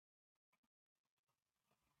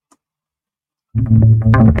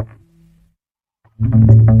Mm-hmm.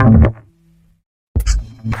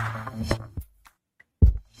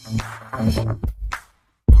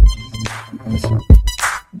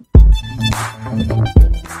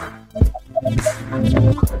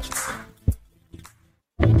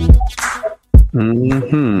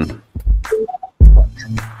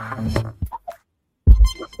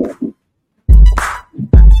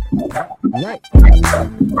 Right.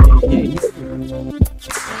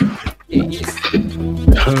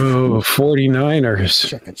 Oh,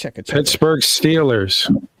 49ers. Check it. Pittsburgh Steelers.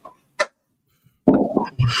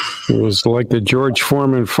 It was like the George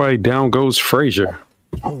Foreman fight. Down goes Frazier.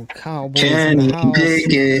 Oh, Cowboys Can in you the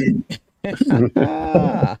dig house.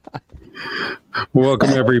 it?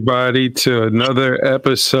 Welcome, everybody, to another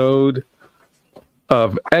episode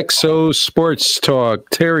of XO Sports Talk.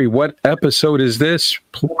 Terry, what episode is this?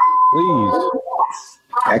 Please.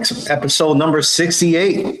 Episode number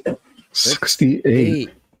 68. 68.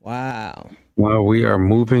 Wow. Wow, we are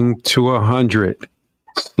moving to 100.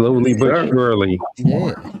 Slowly but surely.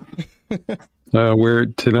 Yeah.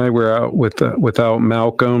 We're out without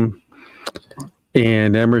Malcolm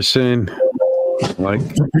and Emerson. Like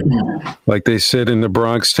they said in the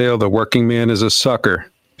Bronx Tale, the working man is a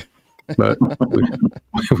sucker. But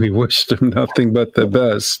we wished him nothing but the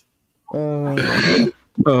best.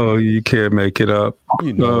 Oh, you can't make it up.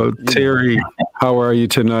 Terry, how are you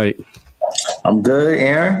tonight? I'm good,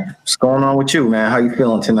 Aaron. What's going on with you, man? How you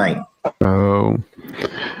feeling tonight? A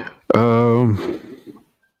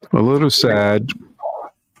little sad.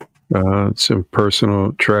 Some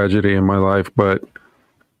personal tragedy in my life, but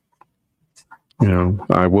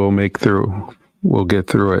I will make through. We'll get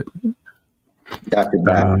through it. Got your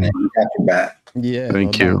back, man. Got your back. Yeah.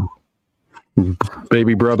 Thank you.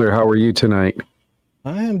 Baby brother, how are you tonight?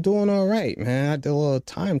 I am doing all right, man. I did a little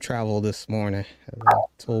time travel this morning. I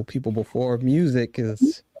told people before, music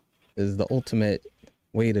is the ultimate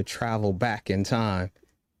way to travel back in time.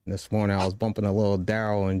 This morning I was bumping a little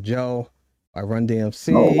Daryl and Joe by Run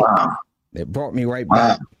DMC. Oh, wow. It brought me right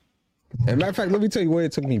back. As a matter of fact, let me tell you where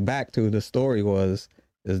it took me back to. The story was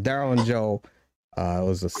Daryl and Joe. It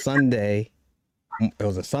was a Sunday. It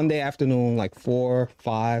was a Sunday afternoon, like 4,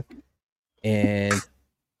 5, and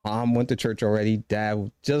Mom went to church already.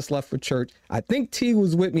 Dad just left for church. I think T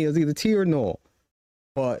was with me. It was either T or Noel.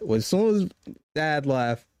 But as soon as Dad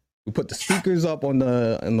left, we put the speakers up in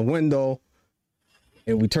the window,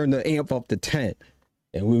 and we turned the amp up to 10.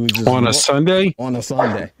 And we were just on a Sunday. On a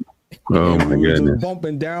Sunday. Oh my we were goodness! just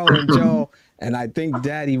bumping Daryl and Joe, and I think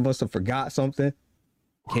Daddy must have forgot something.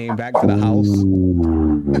 Came back to the house.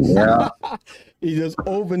 Yeah. He just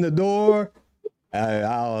opened the door.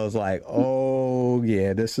 I was like, oh,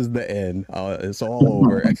 yeah, this is the end. It's all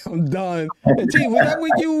over. I'm done. And T, was that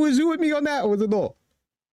with you? Was you with me on that, or was it no?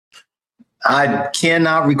 I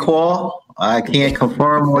cannot recall. I can't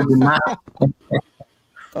confirm or deny.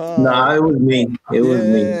 No, it was me. It was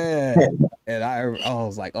me. And I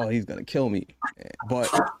was like, oh, he's going to kill me. But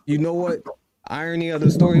you know what? Irony of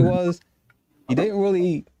the story was, he didn't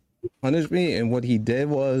really punish me. And what he did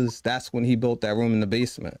was, that's when he built that room in the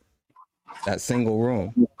basement. That single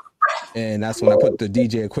room, and that's when I put the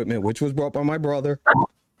DJ equipment, which was brought by my brother,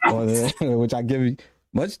 which I give you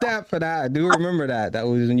much dap for that. I do remember that. That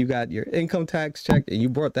was when you got your income tax check and you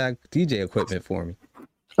brought that DJ equipment for me.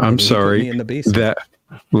 I'm sorry. In the basement.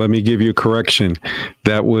 Let me give you a correction.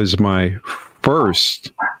 That was my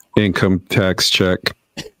first income tax check.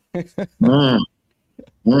 And sound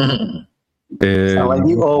like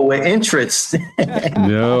you owe with interest.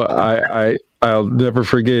 No, I'll never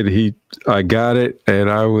forget. I got it,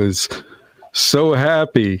 and I was so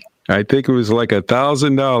happy. I think it was like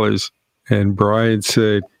 $1,000. And Brian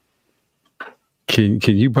said, "Can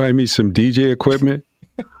you buy me some DJ equipment?"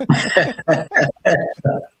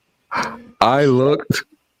 I looked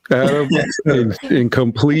at him in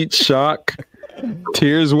complete shock.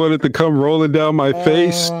 Tears wanted to come rolling down my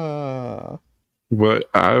face. But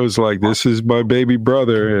I was like, this is my baby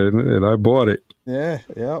brother, and I bought it. Yeah,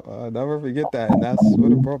 yep. I'll never forget that. And that's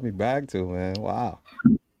what it brought me back to, man. Wow.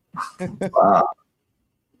 Wow.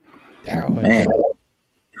 Man.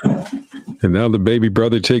 And now the baby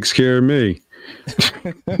brother takes care of me.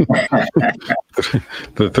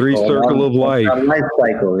 The three circle of life. Life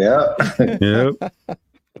cycle, yeah. Yep.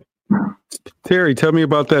 Terry, tell me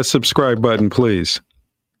about that subscribe button, please.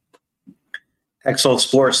 XO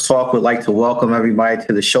Sports Talk would like to welcome everybody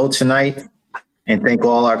to the show tonight and thank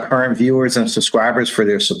all our current viewers and subscribers for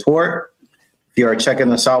their support. If you are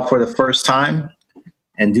checking us out for the first time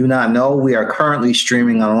and do not know, we are currently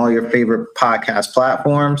streaming on all your favorite podcast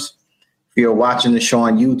platforms. If you're watching the show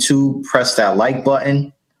on YouTube, press that like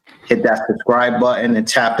button. hit that subscribe button and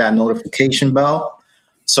tap that notification bell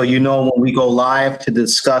so you know when we go live to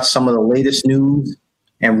discuss some of the latest news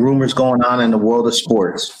and rumors going on in the world of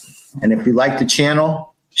sports. And if you like the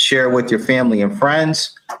channel, share it with your family and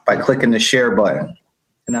friends by clicking the share button.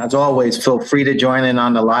 And as always, feel free to join in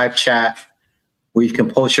on the live chat where you can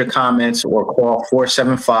post your comments or call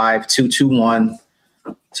 475-221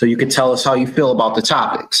 so you can tell us how you feel about the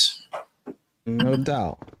topics. No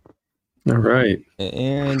doubt. All right.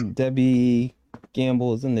 And Debbie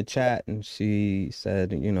Gamble is in the chat, and she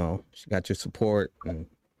said, you know, she got your support, and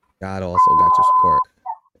God also got your support.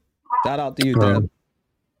 Shout out to you, Deb.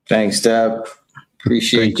 Thanks, Deb.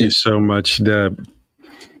 Appreciate Thank you so much, Deb.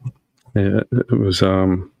 Yeah, it was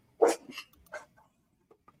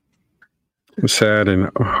sad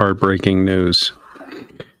and heartbreaking news,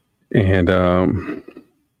 and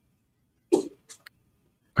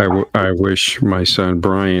I wish my son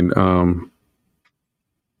Brian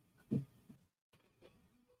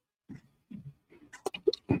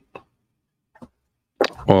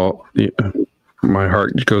well, my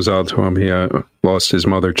heart goes out to him. He lost his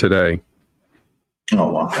mother today.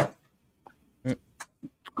 Oh, wow.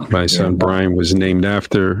 My son Brian was named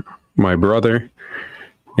after my brother,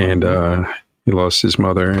 and he lost his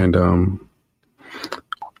mother, and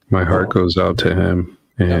my heart goes out to him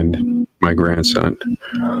and my grandson.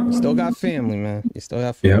 You still got family, man. You still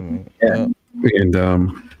got family. Yep. And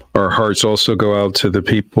our hearts also go out to the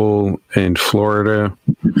people in Florida,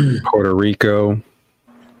 Puerto Rico,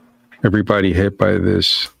 everybody hit by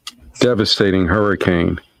this devastating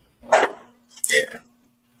hurricane.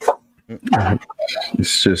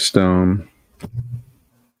 It's just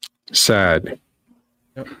sad.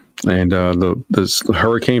 Yep. And this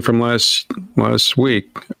hurricane from last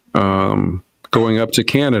week going up to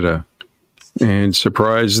Canada and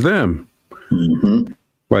surprised them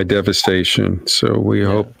by devastation. So we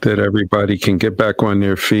hope that everybody can get back on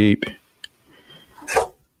their feet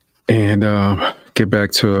and get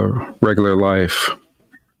back to a regular life.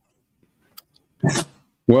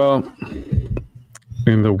 Well,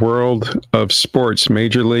 in the world of sports,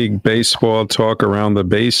 Major League Baseball talk around the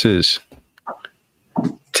bases.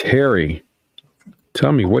 Terry,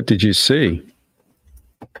 tell me, what did you see?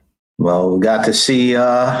 Well, we got to see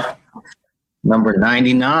number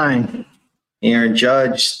 99, Aaron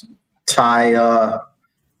Judge, tie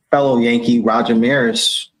fellow Yankee Roger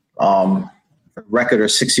Maris record of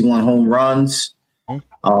 61 home runs.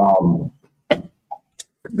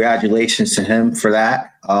 Congratulations to him for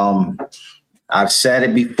that. I've said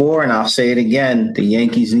it before and I'll say it again. The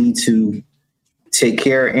Yankees need to take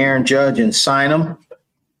care of Aaron Judge and sign him.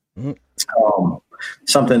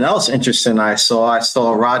 Something else interesting I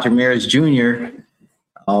saw Roger Maris Jr.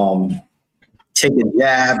 Take a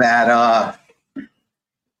jab at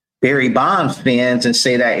Barry Bonds fans and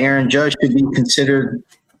say that Aaron Judge should be considered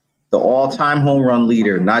the all-time home run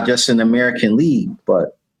leader, not just in the American League,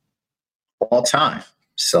 but all time.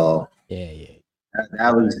 So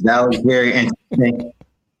that was very interesting.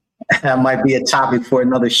 That might be a topic for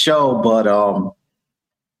another show, but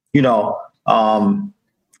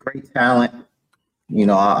great talent. You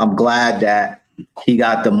know, I'm glad that he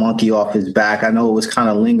got the monkey off his back. I know it was kind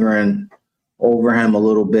of lingering over him a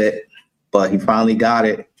little bit, but he finally got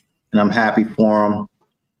it, and I'm happy for him.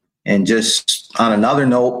 And just on another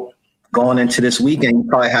note, going into this weekend, you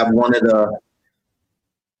probably have one of the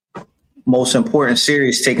most important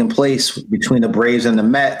series taking place between the Braves and the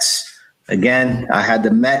Mets. Again, I had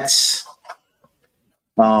the Mets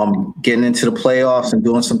getting into the playoffs and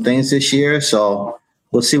doing some things this year. So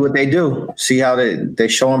we'll see what they do, see how they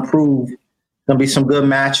show improve. Going to be some good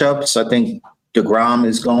matchups. I think DeGrom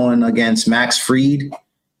is going against Max Fried,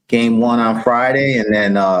 game 1 on Friday. And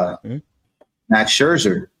then Max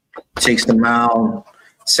Scherzer takes the mound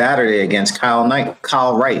Saturday against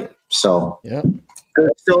Kyle Wright. So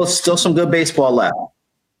still some good baseball left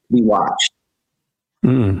to be watched.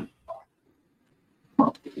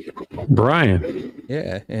 Brian.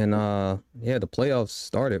 Yeah, and the playoffs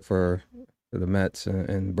started for the Mets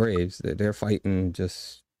and Braves. They're fighting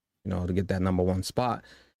just, to get that number 1 spot.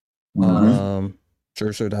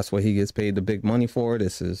 Sure, that's what he gets paid the big money for.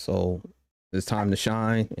 It's time to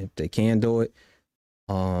shine if they can do it.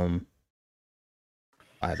 I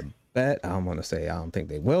had a bet. I'm gonna say I don't think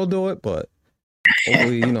they will do it, but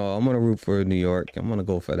hopefully, I'm gonna root for New York. I'm gonna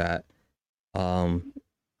go for that. In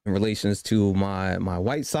relations to my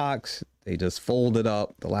White Sox, they just folded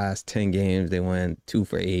up the last 10 games. They went 2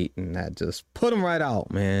 for 8, and that just put them right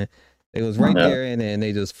out, man. It was right there, and then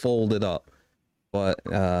they just folded up. But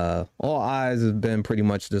all eyes have been pretty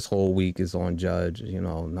much this whole week is on Judge,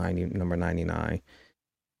 number 99.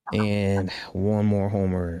 and one more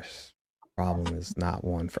homer problem is not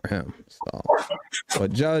one for him. So,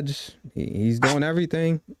 but Judge, he's doing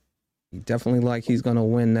everything. He definitely he's gonna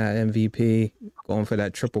win that MVP, going for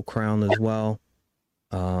that triple crown as well.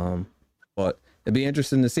 But it'd be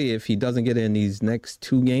interesting to see if he doesn't get in these next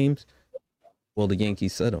 2 games. Will the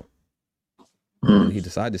Yankees sit him? He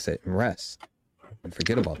decided to sit and rest and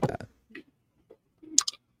forget about that.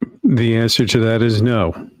 The answer to that is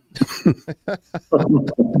no.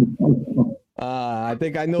 I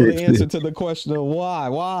think I know the answer to the question of why.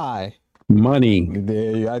 Why? Money.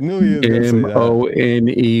 I knew you were going to say that.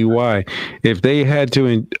 Money. If they had to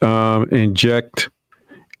inject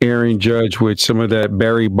Aaron Judge with some of that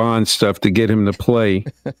Barry Bonds stuff to get him to play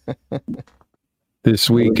this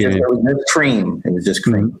weekend. It was just cream. It was just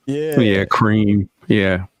cream. Yeah, cream.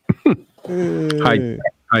 Yeah. High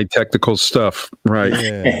technical stuff. Right.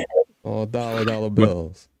 Yeah. All dollar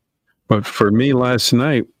bills. But for me last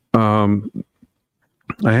night, I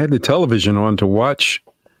had the television on to watch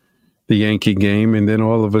the Yankee game, and then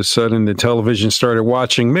all of a sudden the television started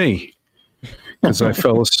watching me because I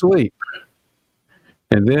fell asleep.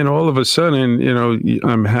 And then all of a sudden,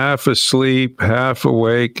 I'm half asleep, half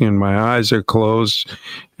awake, and my eyes are closed,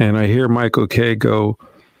 and I hear Michael Kay go,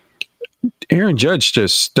 Aaron Judge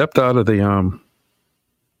just stepped out of the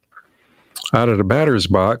batter's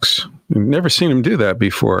box. I've never seen him do that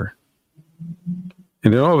before.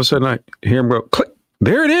 And then all of a sudden I hear him go, click,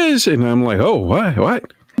 there it is. And I'm like, oh,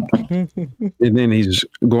 what? And then he's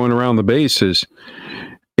going around the bases.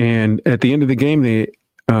 And at the end of the game, the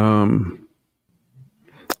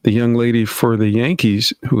young lady for the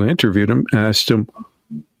Yankees who interviewed him asked him,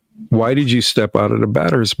 why did you step out of the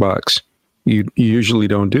batter's box? You usually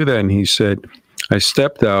don't do that. And he said, I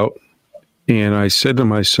stepped out and I said to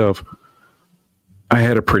myself, I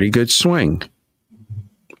had a pretty good swing.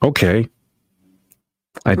 Okay.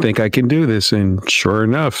 I think I can do this. And sure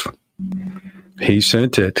enough, he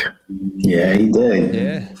sent it. Yeah, he did.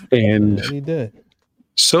 Yeah. And he did.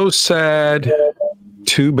 So sad,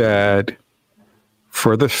 too bad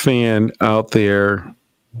for the fan out there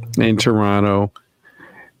in Toronto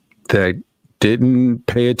that didn't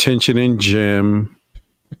pay attention in gym,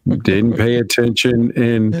 didn't pay attention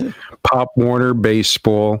in Pop Warner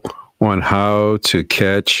baseball on how to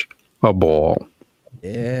catch a ball.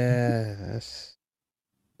 Yes.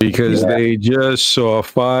 Because they just saw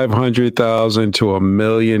 $500,000 to $1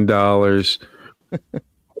 million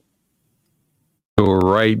go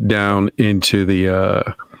right down into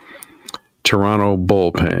the Toronto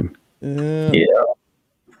bullpen. Yeah.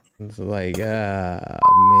 It's like, man.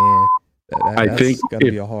 That's gotta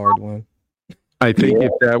be a hard one. I think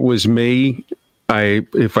if that was me,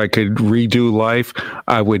 if I could redo life,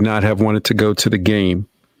 I would not have wanted to go to the game.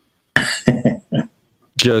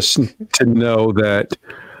 Just to know that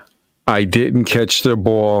I didn't catch the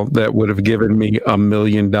ball that would have given me $1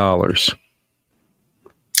 million.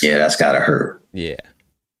 Yeah, that's gotta hurt. Yeah.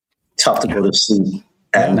 Tough to go to sleep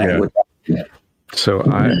at night with that. So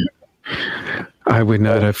I would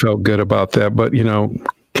not have felt good about that. But,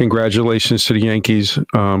 congratulations to the Yankees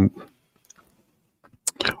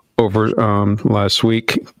over last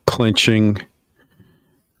week, clinching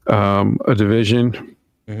a division.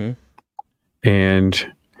 Mm-hmm.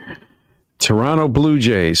 And Toronto Blue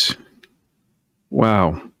Jays,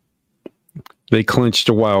 wow, they clinched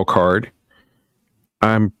a wild card.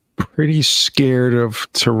 I'm pretty scared of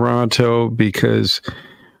Toronto because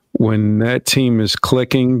when that team is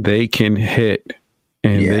clicking, they can hit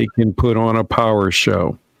and they can put on a power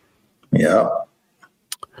show. Yeah.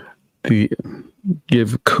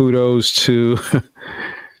 Give kudos to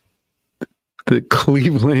the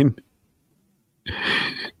Cleveland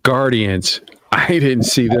Guardians. I didn't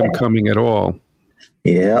see them coming at all.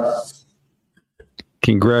 Yeah.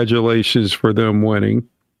 Congratulations for them winning.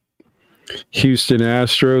 Houston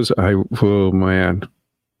Astros, oh man.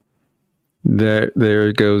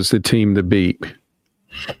 There goes the team to beat.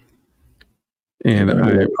 And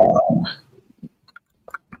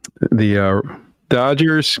the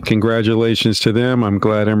Dodgers, congratulations to them. I'm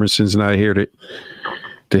glad Emerson's not here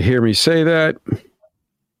to hear me say that.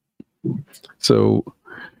 So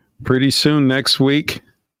pretty soon next week,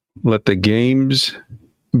 let the games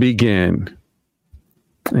begin.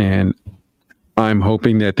 And I'm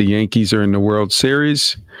hoping that the Yankees are in the World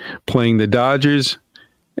Series playing the Dodgers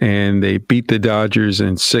and they beat the Dodgers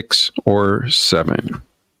in 6 or 7.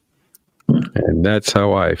 And that's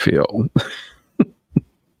how I feel.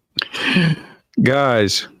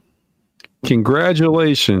 Guys,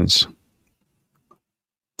 congratulations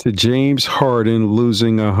to James Harden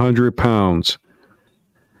losing 100 pounds.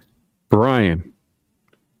 Brian,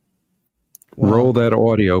 Roll that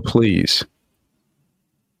audio, please.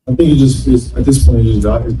 I think it just is at this point. It's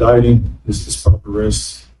dieting, it's proper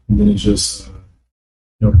rest, and then it's just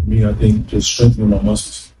for me, I think just strengthening my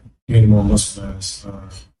muscles, gaining more muscle mass,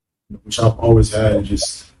 which I've always had, and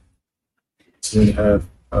just to really have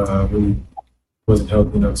really wasn't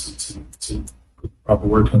healthy enough to proper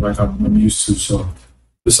work like I'm used to. So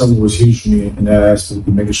this something was huge for me in that aspect,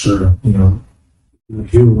 making sure the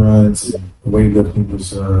hill runs and the weightlifting was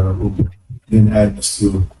then adding the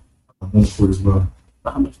skill on the court as well.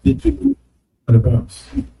 How much did you do? 100 pounds.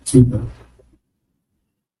 2,000.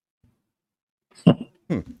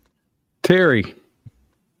 Terry.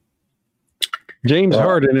 James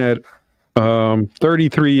Harden at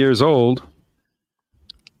 33 years old,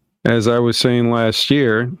 as I was saying last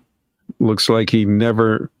year, looks like he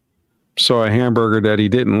never saw a hamburger that he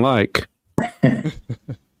didn't like.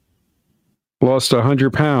 Lost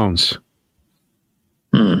 100 pounds.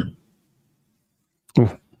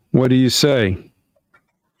 What do you say?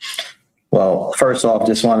 Well, first off,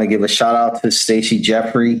 just want to give a shout out to Stacey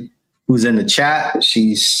Jeffrey, who's in the chat.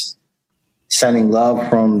 She's sending love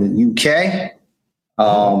from the UK.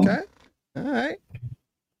 Okay. All right.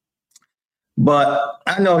 But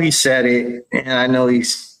I know he said it, and I know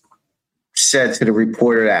he's said to the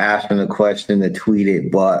reporter that asked him the question that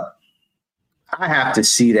tweeted, but I have to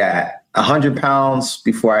see that 100 pounds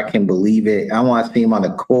before I can believe it. I want to see him on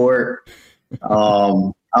the court.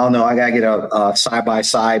 I don't know. I got to get a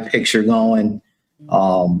side-by-side picture going.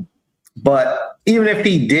 But even if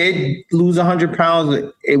he did lose 100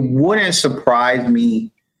 pounds, it wouldn't surprise me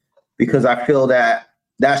because I feel that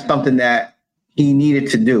that's something that he needed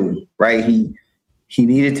to do, right? He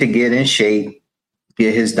needed to get in shape,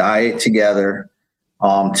 get his diet together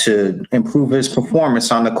to improve his performance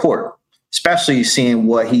on the court, especially seeing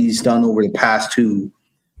what he's done over the past two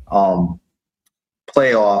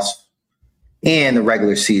playoffs and the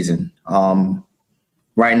regular season.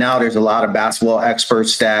 Right now, there's a lot of basketball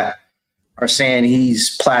experts that are saying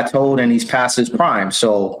he's plateaued and he's past his prime.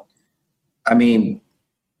 So, I mean,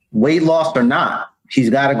 weight loss or not,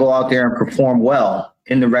 he's got to go out there and perform well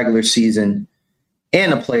in the regular season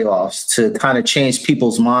and the playoffs to kind of change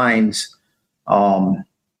people's minds,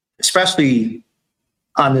 especially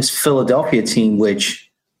on this Philadelphia team,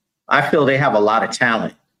 which I feel they have a lot of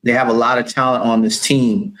talent. They have a lot of talent on this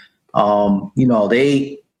team.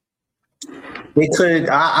 They could.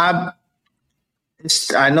 I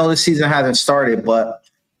know the season hasn't started, but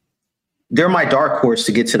they're my dark horse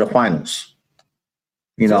to get to the finals.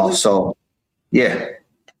 Really? So yeah.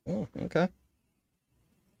 Oh, okay.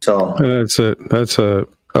 So that's a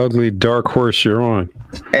ugly dark horse you're on.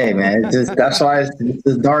 Hey man, that's why it's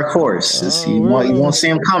the dark horse. You won't see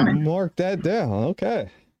him coming. Mark that down. Okay.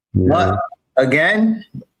 But again,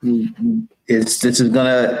 it's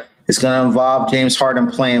gonna involve James Harden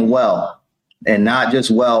playing well, and not just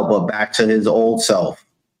well, but back to his old self.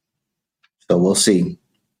 So we'll see.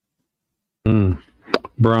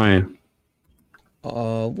 Brian.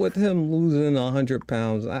 With him losing 100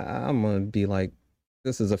 pounds, I'm gonna be like,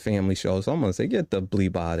 this is a family show, so I'm gonna say get the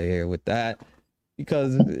bleep out of here with that,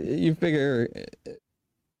 because you figure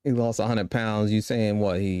he lost 100 pounds. You saying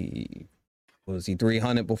what he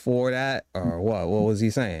 300 before that, or what? What was he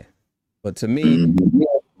saying? But to me,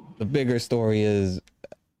 the bigger story is,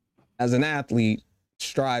 as an athlete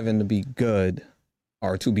striving to be good,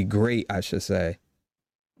 or to be great, I should say,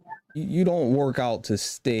 you don't work out to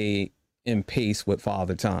stay in pace with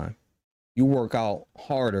Father Time. You work out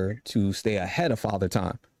harder to stay ahead of Father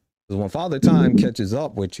Time. Because when Father Time catches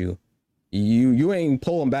up with you, you ain't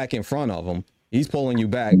pulling back in front of him. He's pulling you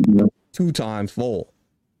back 2 times full.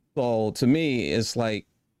 So to me, it's like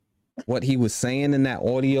what he was saying in that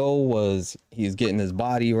audio was he's getting his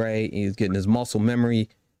body right. He's getting his muscle memory.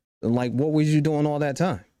 Like, what was you doing all that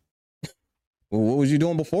time? What was you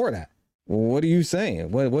doing before that? What are you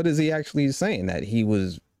saying? What is he actually saying? That he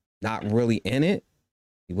was not really in it?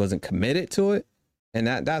 He wasn't committed to it? And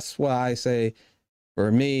that's why I say,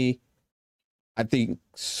 for me, I think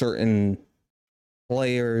certain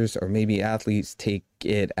players or maybe athletes take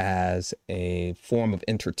it as a form of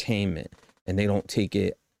entertainment, and they don't take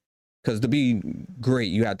it, because to be great,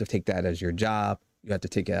 you have to take that as your job. You have to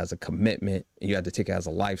take it as a commitment. And you have to take it as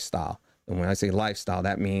a lifestyle. And when I say lifestyle,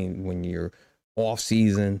 that means when you're off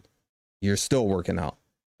season, you're still working out.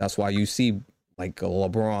 That's why you see like a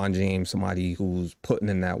LeBron James, somebody who's putting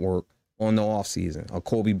in that work on the off season, a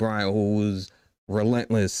Kobe Bryant who was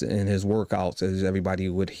relentless in his workouts, as everybody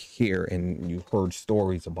would hear and you heard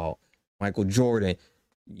stories about. Michael Jordan,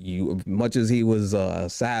 much as he was an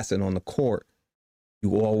assassin on the court,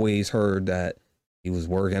 you always heard that he was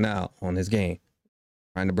working out on his game.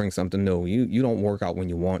 trying to bring something new. You don't work out when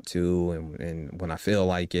you want to, and when I feel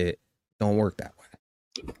like it. Don't work that way.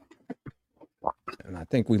 And I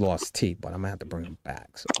think we lost T, but I'm gonna have to bring him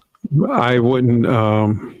back. So I wouldn't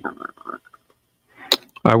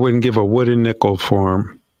give a wooden nickel for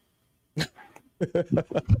him.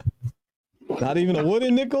 Not even a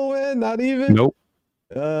wooden nickel, man. Not even. Nope.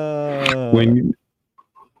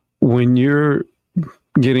 When you're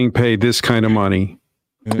getting paid this kind of money,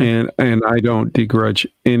 and I don't begrudge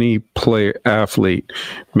any player athlete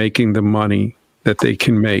making the money that they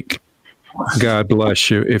can make. God bless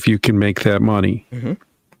you if you can make that money.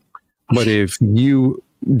 But if you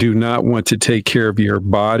do not want to take care of your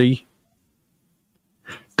body,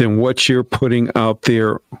 then what you're putting out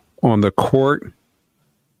there on the court,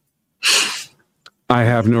 I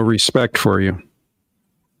have no respect for you.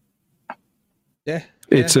 Yeah.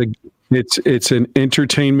 It's an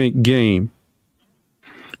entertainment game.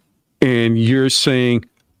 And you're saying,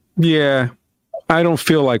 yeah, I don't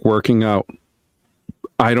feel like working out.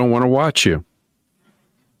 I don't want to watch you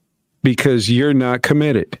because you're not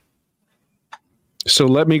committed. So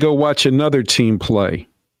let me go watch another team play.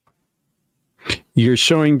 You're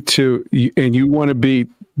showing and you want to be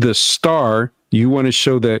the star. You want to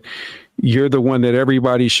show that you're the one that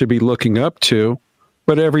everybody should be looking up to,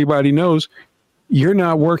 but everybody knows you're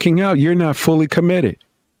not working out. You're not fully committed.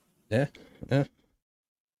 Yeah.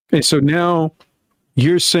 And so now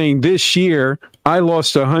you're saying this year, I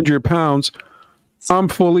lost 100 pounds. I'm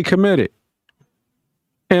fully committed.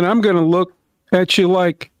 And I'm going to look at you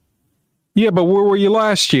like, yeah, but where were you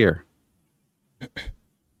last year?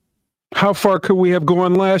 How far could we have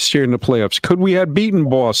gone last year in the playoffs? Could we have beaten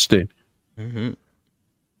Boston?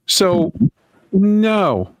 So,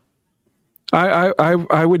 no.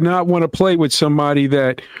 I would not want to play with somebody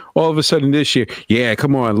that all of a sudden this year, yeah,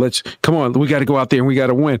 come on, we got to go out there and we got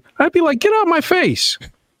to win. I'd be like, get out my face.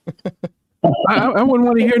 I wouldn't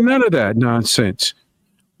want to hear none of that nonsense.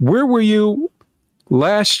 Where were you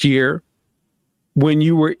last year when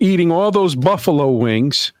you were eating all those buffalo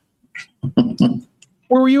wings?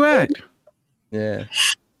 Where were you at? Yeah.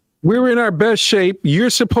 We're in our best shape. You're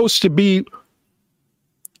supposed to be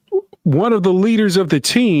one of the leaders of the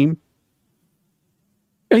team,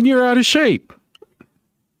 and you're out of shape.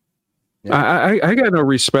 Yeah. I got no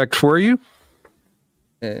respect for you.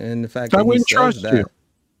 And the fact that he says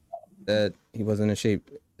that he wasn't in shape,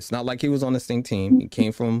 it's not like he was on the same team. He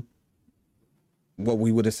came from what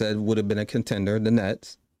we would have said would have been a contender, the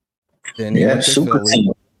Nets. Then he went to Philly,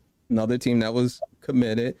 another team that was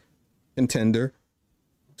committed, contender.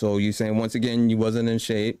 So you're saying once again you wasn't in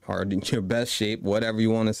shape or in your best shape, whatever you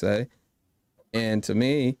want to say. And to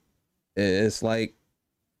me, it's like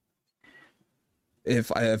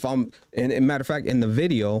if I'm, and matter of fact, in the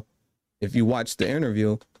video, if you watch the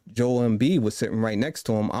interview, Joel Embiid was sitting right next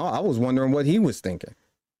to him. I was wondering what he was thinking.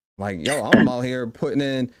 Like, yo, I'm out here putting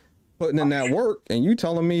in that work, and you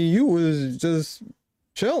telling me you was just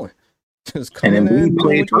chilling, just coming in.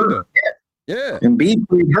 Played hurt. Yeah, Embiid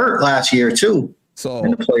played hurt last year too. So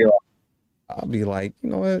in the playoff, I'll be like, you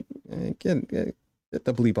know what, get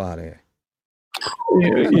the bleep out of here.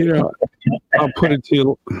 You know, I'll put it to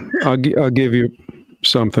you. I'll give you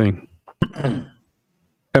something.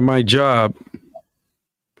 At my job,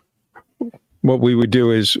 what we would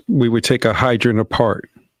do is we would take a hydrant apart.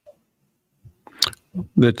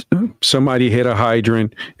 That somebody hit a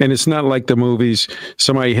hydrant, and it's not like the movies.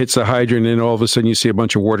 Somebody hits a hydrant, and all of a sudden you see a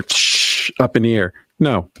bunch of water up in the air.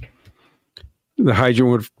 No, the hydrant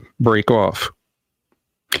would break off.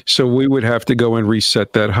 So we would have to go and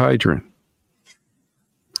reset that hydrant.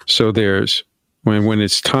 So there's when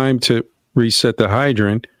it's time to reset the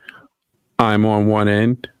hydrant, I'm on one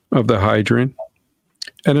end of the hydrant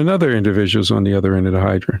and another individual's on the other end of the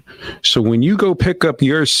hydrant. So when you go pick up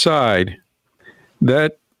your side,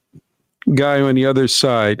 that guy on the other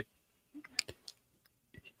side,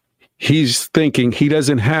 he's thinking, he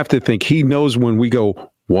doesn't have to think. He knows when we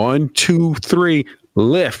go 1, 2, 3,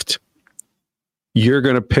 lift, you're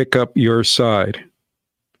going to pick up your side.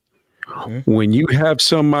 Mm-hmm. When you have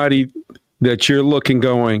somebody that you're looking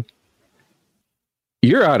going,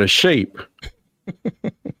 you're out of shape.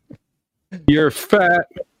 You're fat.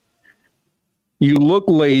 You look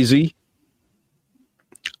lazy.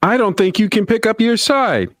 I don't think you can pick up your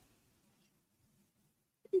side.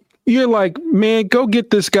 You're like, man, go get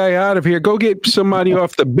this guy out of here. Go get somebody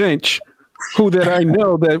off the bench who that I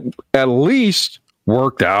know that at least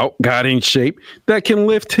worked out, got in shape, that can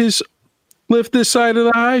lift this side of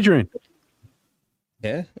the hydrant.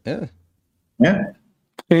 Yeah.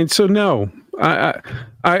 And so, no,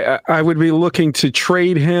 I would be looking to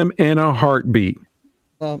trade him in a heartbeat.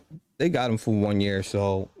 Well, they got him for 1 year,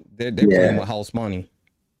 so they're playing with house money.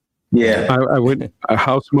 Yeah. I would.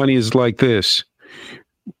 House money is like this: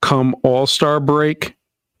 come All-Star break,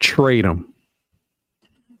 trade him.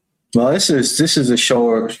 Well, this is a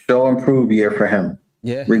show improve year for him.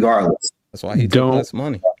 Yeah. Regardless. That's why he took less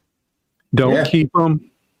money. Don't keep him,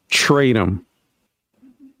 trade him.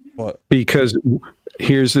 What? Because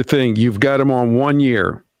here's the thing: you've got him on 1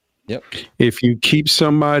 year. Yep. If you keep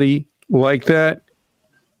somebody like that,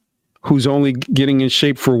 who's only getting in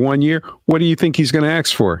shape for 1 year, what do you think he's going to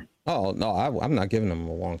ask for? Oh no, I'm not giving him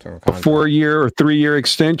a long-term A contract. 4-year or 3-year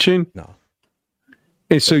extension? No.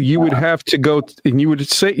 And so you would have to go, and you would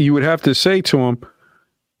have to say to him,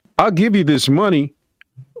 "I'll give you this money,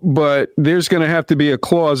 but there's going to have to be a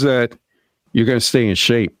clause that you're going to stay in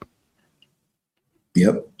shape."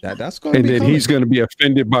 Yep. That's going to and be then coming. he's going to be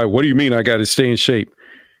offended by, "What do you mean I got to stay in shape?"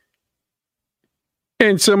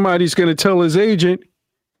 And somebody's going to tell his agent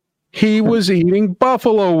he was eating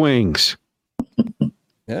buffalo wings,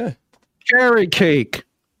 Yeah. carrot cake,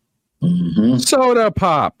 soda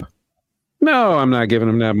pop. No, I'm not giving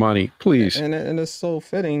him that money, please. And it's so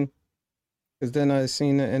fitting because then I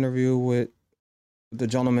seen the interview with the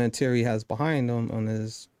gentleman Terry has behind him on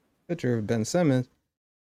his picture of Ben Simmons,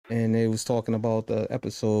 and they was talking about the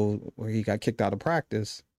episode where he got kicked out of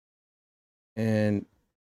practice. And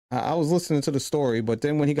I was listening to the story, but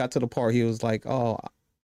then when he got to the part, he was like, "Oh,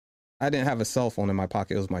 I didn't have a cell phone in my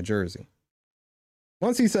pocket. It was my jersey."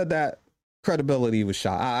 Once he said that, credibility was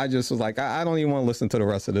shot. I just was like, I don't even want to listen to the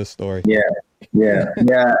rest of this story. Yeah.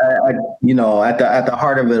 I, at the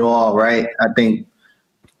heart of it all, right? I think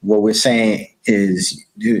what we're saying is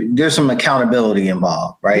there's some accountability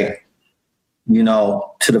involved, right? Yeah.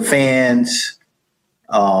 To the fans,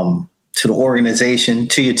 to the organization,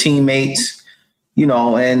 to your teammates,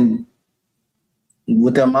 and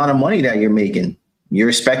with the amount of money that you're making, you're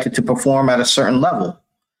expected to perform at a certain level.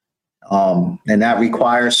 And that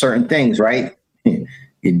requires certain things, right?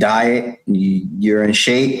 Your diet, you're in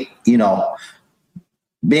shape,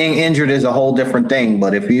 being injured is a whole different thing.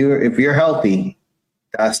 But if you're healthy,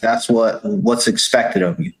 that's what's expected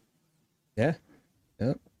of you. Yeah.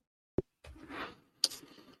 Yep.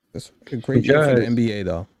 That's a great year for the NBA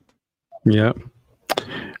though. Yeah.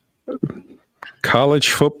 College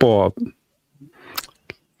football.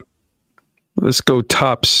 Let's go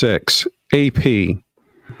top 6. AP.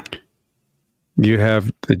 You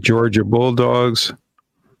have the Georgia Bulldogs,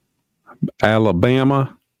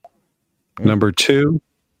 Alabama, number 2,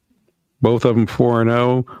 both of them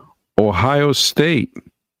 4-0. Ohio State,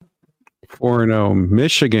 4-0.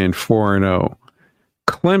 Michigan, 4-0.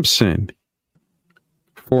 Clemson,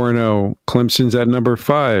 4-0. Clemson's at number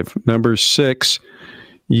 5. Number 6,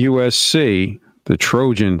 USC, the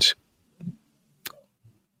Trojans.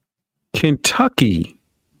 Kentucky,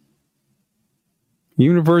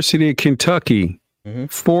 University of Kentucky,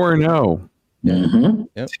 4-0. Mm-hmm.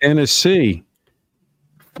 Yep. Tennessee,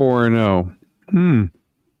 4-0.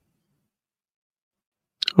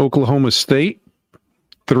 Oklahoma State,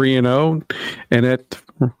 3-0. And at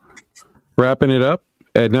wrapping it up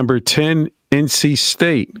at number 10, NC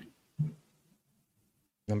State.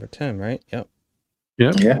 Number 10, right? Yep.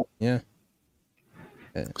 Yeah.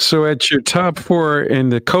 So at your top 4 in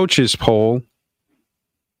the coaches poll,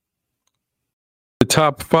 the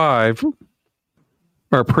top 5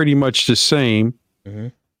 are pretty much the same. Mm-hmm.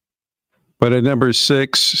 But at number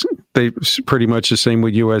 6, they pretty much the same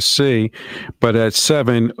with USC. But at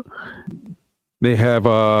 7, they have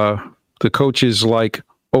the coaches like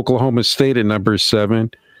Oklahoma State at number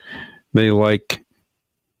 7. They like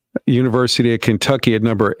University of Kentucky at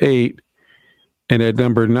number 8. And at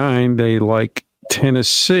number 9, they like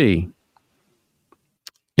Tennessee.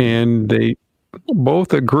 And they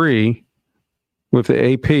both agree with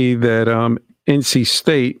the AP that NC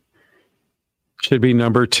State should be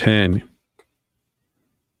number 10.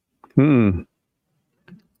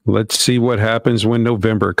 Let's see what happens when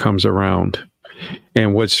November comes around.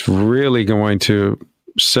 And what's really going to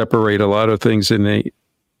separate a lot of things in the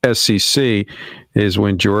SEC is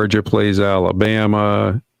when Georgia plays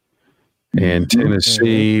Alabama and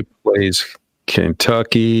Tennessee plays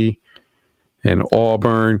Kentucky and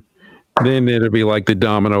Auburn. Then it'll be like the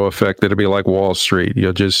domino effect. It'll be like Wall Street.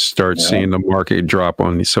 You'll just start seeing the market drop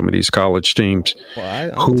on some of these college teams.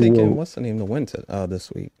 Well, I'm taking, what's the name, to win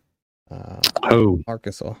this week?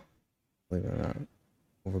 Arkansas, believe it or not,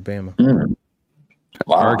 over Bama.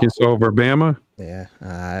 Wow. Arkansas over Bama? Yeah,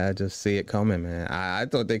 I just see it coming, man. I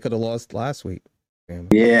thought they could have lost last week. Bama.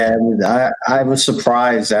 Yeah, I was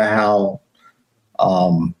surprised at how,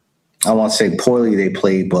 I won't say poorly they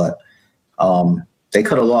played, but they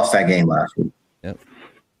could have lost that game last week. Yep.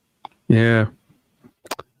 Yeah.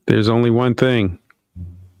 There's only one thing.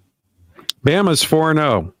 Bama's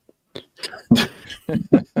 4-0.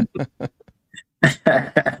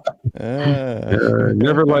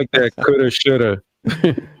 Never like that coulda, shoulda.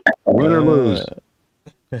 Win or lose.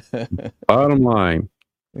 Bottom line.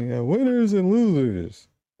 Yeah, winners and losers.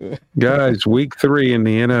 Guys, week 3 in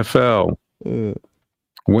the NFL.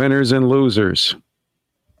 Winners and losers.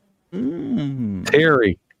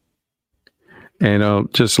 Terry. And I'll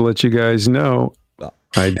just let you guys know,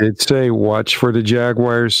 I did say watch for the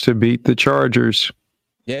Jaguars to beat the Chargers.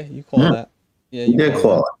 Yeah, you call that. Yeah, you did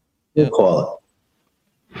call it. You did call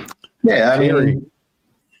it. Yeah, I mean,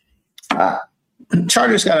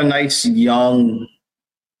 Chargers got a nice young,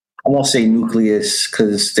 I won't say nucleus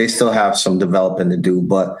because they still have some developing to do,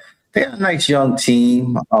 but they have a nice young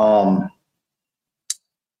team.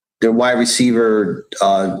 Their wide receiver,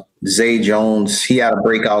 Zay Jones, he had a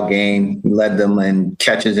breakout game. He led them in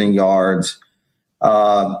catches and yards.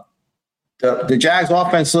 The Jags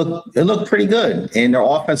offense looked pretty good, and their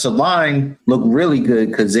offensive line looked really good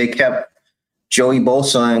because they kept Joey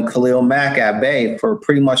Bosa and Khalil Mack at bay for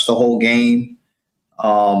pretty much the whole game.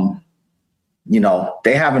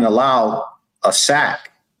 They haven't allowed a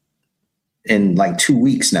sack in like 2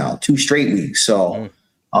 weeks now, 2 straight weeks. So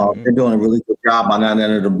they're doing a really good job on that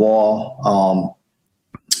end of the ball.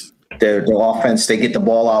 Their offense, they get the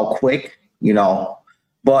ball out quick,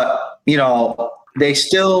 but they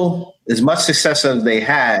still, as much success as they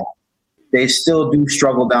had, they still do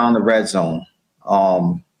struggle down the red zone.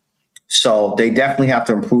 So they definitely have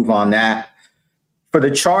to improve on that. For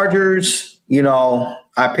the Chargers,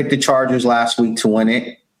 I picked the Chargers last week to win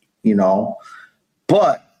it,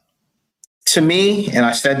 but to me, and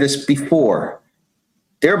I said this before,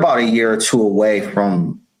 they're about a year or 2 away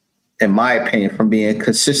from, in my opinion, from being a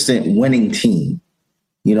consistent winning team.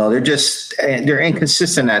 They're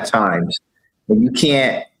inconsistent at times. You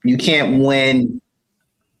can't win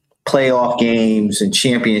playoff games and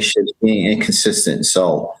championships being inconsistent.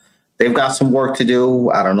 So they've got some work to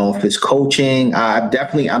do. I don't know if it's coaching. I'm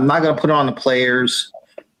not going to put it on the players,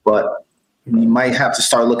 but you might have to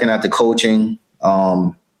start looking at the coaching.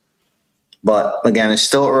 But again, it's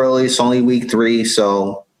still early. It's only week 3,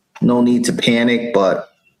 so no need to panic.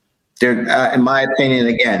 But they're, in my opinion,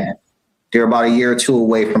 again, they're about a year or 2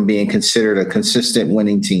 away from being considered a consistent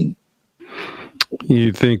winning team.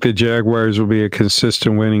 You think the Jaguars will be a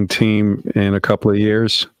consistent winning team in a couple of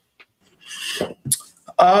years?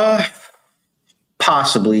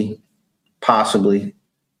 Possibly.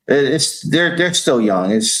 They're still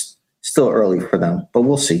young. It's still early for them, but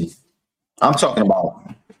we'll see. I'm talking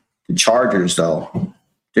about the Chargers, though.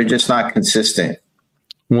 They're just not consistent.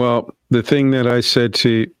 Well, the thing that I said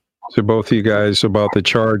to both of you guys about the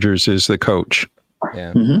Chargers is the coach.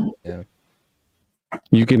 Yeah. Yeah.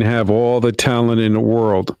 You can have all the talent in the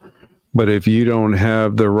world, but if you don't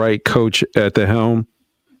have the right coach at the helm,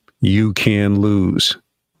 you can lose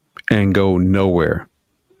and go nowhere.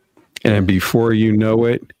 And before you know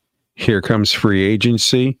it, here comes free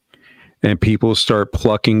agency, and people start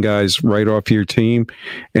plucking guys right off your team.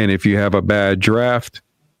 And if you have a bad draft,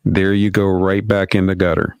 there you go right back in the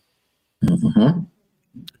gutter. Mm-hmm.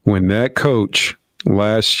 When that coach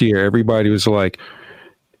last year, everybody was like,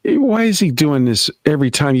 why is he doing this every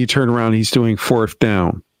time you turn around? He's doing 4th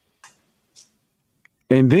down.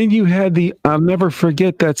 And then you had I'll never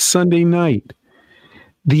forget that Sunday night.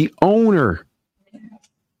 The owner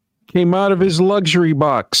came out of his luxury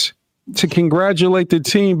box to congratulate the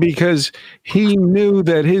team because he knew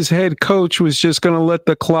that his head coach was just going to let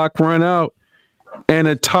the clock run out and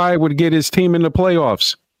a tie would get his team in the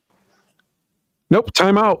playoffs. Nope,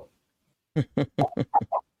 timeout.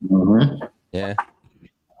 Mm-hmm. Yeah.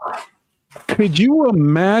 Could you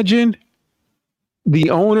imagine the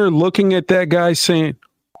owner looking at that guy saying,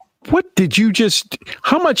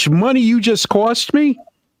 how much money you just cost me?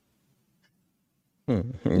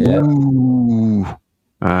 Yeah. Ooh,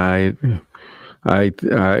 I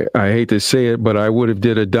hate to say it, but I would have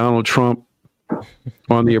did a Donald Trump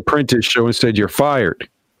on The Apprentice show and said, you're fired.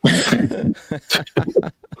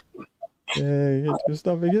 Yeah, get your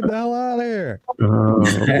stuff and get the hell out of here.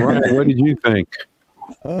 Brian, what did you think?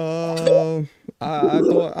 I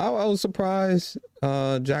thought I was surprised.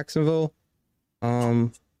 Jacksonville,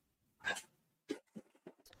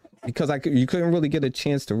 because you couldn't really get a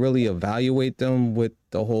chance to really evaluate them with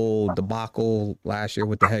the whole debacle last year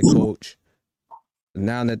with the head coach.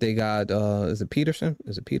 Now that they got is it Peterson?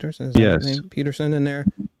 Is that yes, his name? Peterson in there.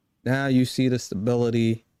 Now you see the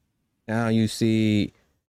stability. Now you see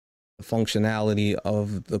the functionality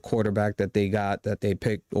of the quarterback that they got, that they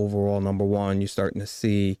picked overall number 1. You're starting to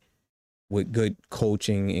see with good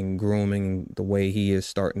coaching and grooming, the way he is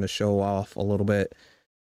starting to show off a little bit.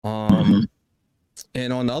 And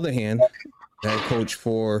on the other hand, that coach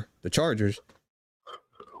for the Chargers,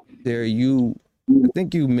 I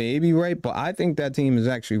think you may be right, but I think that team is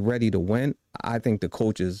actually ready to win. I think the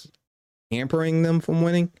coach is hampering them from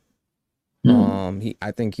winning.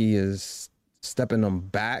 I think he is stepping them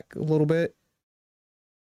back a little bit.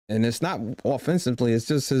 And it's not offensively, it's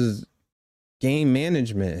just his game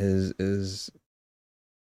management, his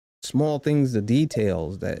small things, the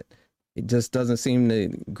details that it just doesn't seem to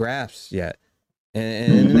grasp yet.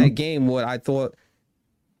 And in that game, what I thought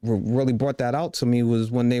really brought that out to me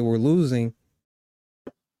was when they were losing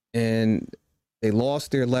and they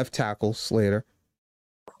lost their left tackle, Slater,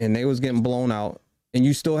 and they was getting blown out. And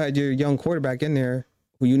you still had your young quarterback in there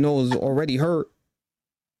who you know is already hurt.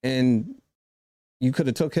 And you could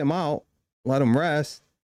have took him out, let him rest,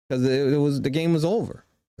 because the game was over,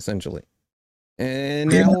 essentially.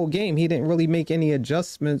 And that whole game, he didn't really make any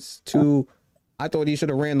adjustments to. I thought he should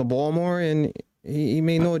have ran the ball more, and he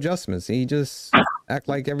made no adjustments. He just act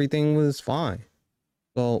like everything was fine.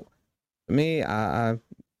 So, to me, I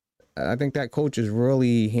think that coach is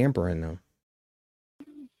really hampering them.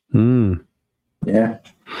 Yeah.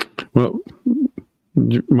 Well,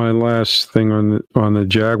 my last thing on the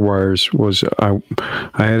Jaguars was I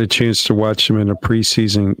had a chance to watch them in a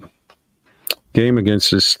preseason game against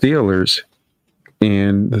the Steelers,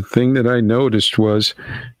 and the thing that I noticed was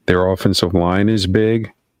their offensive line is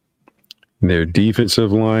big, their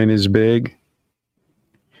defensive line is big,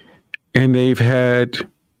 and they've had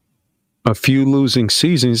a few losing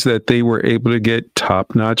seasons that they were able to get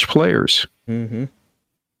top-notch players. Mm-hmm.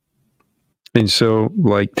 And so,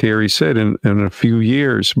 like Terry said, in a few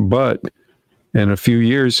years,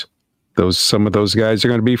 some of those guys are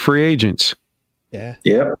going to be free agents. Yeah.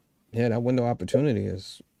 Yep. Yeah, that window opportunity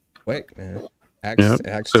is quick, man.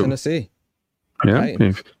 Axe So, Tennessee. Yeah.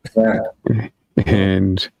 Right.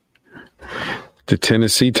 And the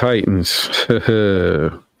Tennessee Titans.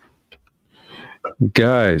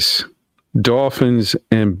 Guys, Dolphins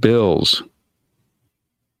and Bills.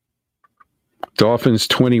 Dolphins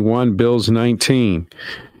 21, Bills 19.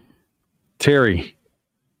 Terry,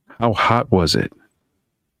 how hot was it?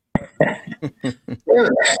 Well,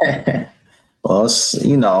 it was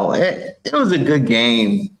a good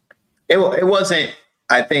game. It wasn't,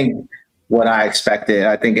 I think, what I expected.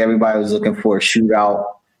 I think everybody was looking for a shootout.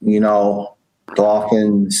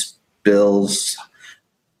 Dolphins, Bills,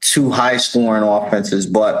 two high-scoring offenses,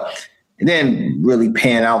 but it didn't really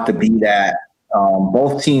pan out to be that.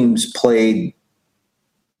 Both teams played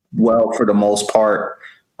well for the most part.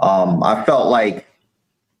 I felt like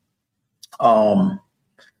the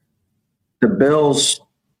Bills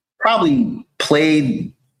probably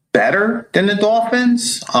played better than the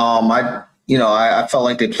Dolphins. I felt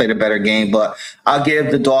like they played a better game, but I'll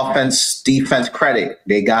give the Dolphins defense credit.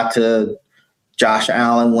 They got to Josh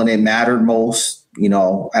Allen when it mattered most,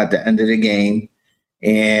 at the end of the game.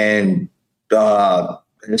 And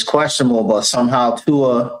it's questionable, but somehow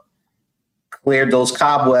Tua cleared those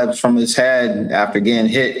cobwebs from his head after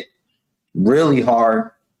getting hit really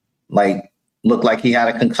hard, looked like he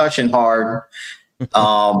had a concussion hard.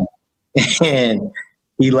 And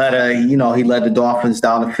he led the Dolphins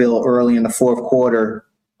down the field early in the fourth quarter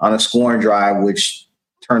on a scoring drive, which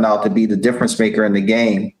turned out to be the difference maker in the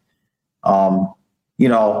game.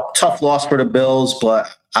 Tough loss for the Bills,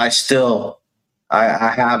 but I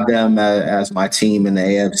have them as my team in the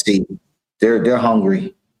AFC. They're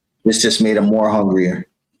hungry. This just made them more hungrier.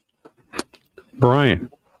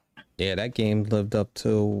 Brian. Yeah, that game lived up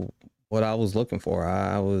to what I was looking for.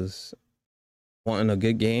 I was wanting a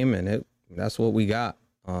good game, and that's what we got.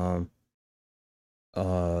 The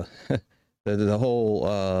whole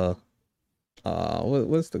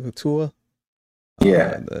what's the Tua?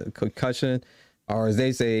 Yeah, the concussion, or as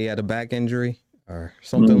they say, he had a back injury or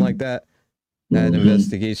something like that. That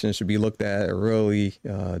investigation should be looked at really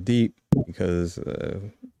deep, because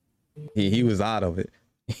he was out of it.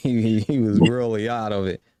 He was really out of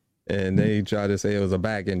it, and they tried to say it was a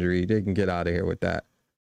back injury. They can get out of here with that.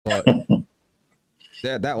 But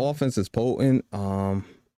that offense is potent. I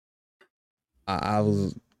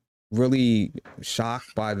was really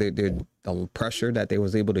shocked by the pressure that they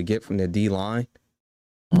was able to get from their D line.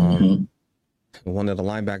 One of the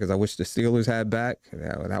linebackers I wish the Steelers had back.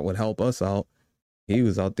 That would help us out. He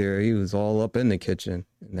was out there. He was all up in the kitchen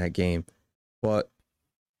in that game. But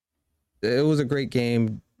it was a great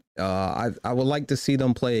game. I would like to see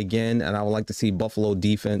them play again, and I would like to see Buffalo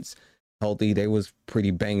defense healthy. They was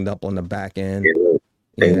pretty banged up on the back end.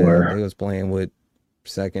 They were. They was playing with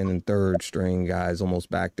second and third string guys almost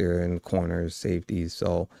back there in corners, safeties.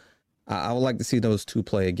 So I would like to see those two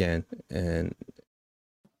play again.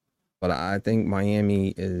 But I think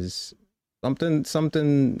Miami is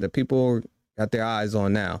something that people got their eyes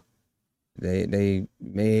on now. They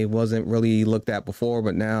may wasn't really looked at before,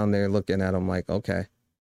 but now they're looking at them like, okay.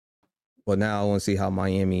 But now I want to see how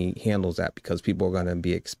Miami handles that, because people are going to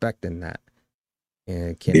be expecting that.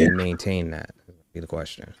 And can they maintain that? That'll be the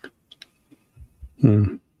question.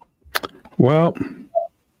 Well,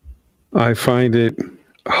 I find it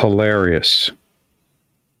hilarious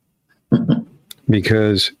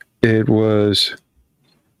because it was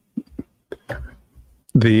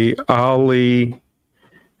the Ali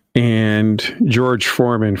and George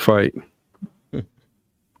Foreman fight.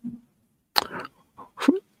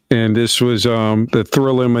 And this was the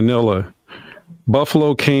Thrilla in Manila.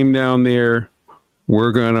 Buffalo came down there.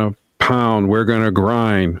 We're going to pound. We're going to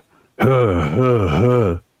grind.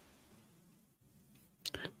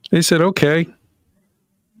 They said, okay.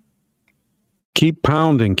 Keep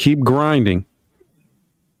pounding. Keep grinding.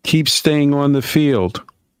 Keep staying on the field.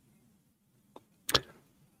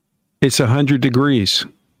 It's 100 degrees.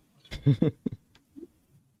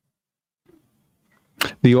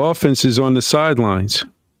 The offense is on the sidelines.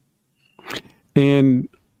 And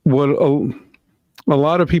what a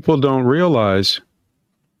lot of people don't realize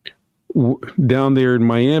down there in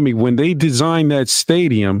Miami, when they design that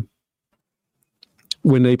stadium,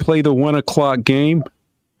 when they play the 1 o'clock game,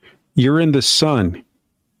 you're in the sun.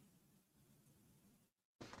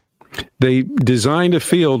 They designed a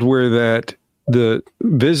field where the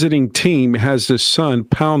visiting team has the sun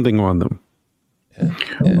pounding on them,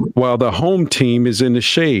 while the home team is in the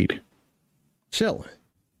shade. Chilling.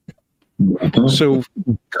 So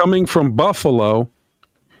coming from Buffalo,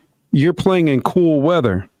 you're playing in cool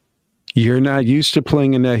weather. You're not used to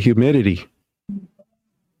playing in that humidity.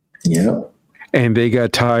 Yep. And they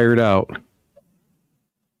got tired out.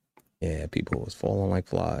 Yeah, people was falling like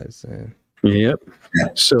flies. Yep.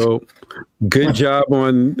 So good job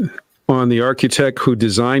on the architect who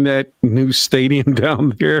designed that new stadium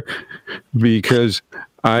down there, because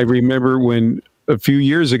I remember when a few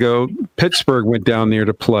years ago Pittsburgh went down there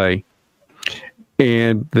to play,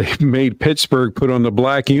 and they made Pittsburgh put on the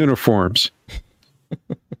black uniforms.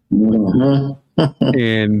 And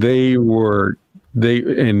you're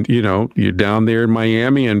down there in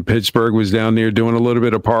Miami, and Pittsburgh was down there doing a little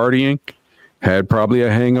bit of partying, had probably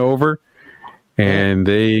a hangover, and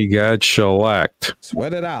they got shellacked.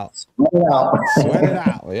 Sweat it out. Sweat it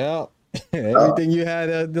out. Yep. Everything you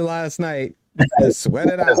had the last night, sweat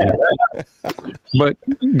it out. But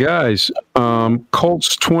guys,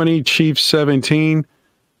 Colts 20, Chiefs 17.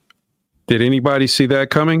 Did anybody see that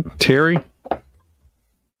coming? Terry?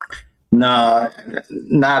 No,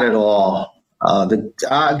 not at all. I'll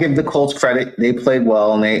give the Colts credit. They played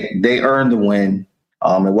well, and they earned the win.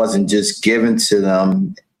 It wasn't just given to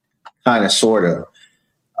them, kind of, sort of.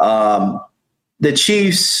 The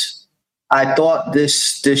Chiefs, I thought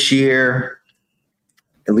this year,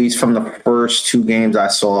 at least from the first two games I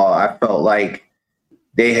saw, I felt like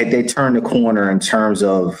they turned the corner in terms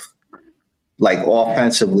of, like,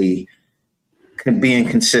 offensively being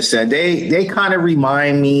consistent. They kind of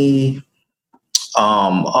remind me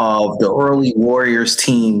of the early Warriors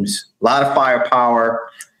teams. A lot of firepower,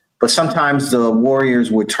 but sometimes the Warriors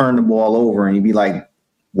would turn the ball over and you'd be like,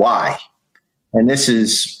 why? And this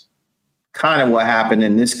is kind of what happened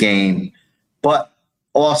in this game. But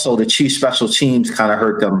also the Chiefs special teams kind of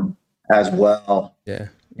hurt them as well. Yeah.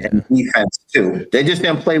 And defense too. They just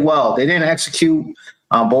didn't play well. They didn't execute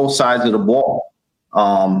on both sides of the ball.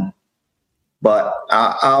 But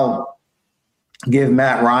I'll give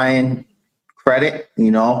Matt Ryan credit.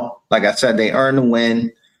 Like I said, they earned the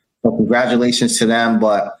win. So congratulations to them.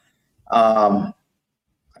 But I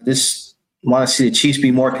just want to see the Chiefs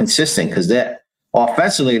be more consistent, because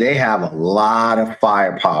offensively they have a lot of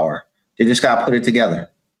firepower. They just got to put it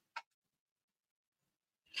together.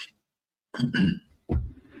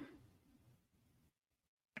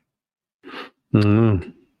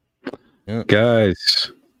 Yep.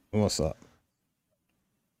 Guys, What's up,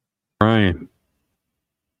 Ryan?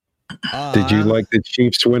 Did you like the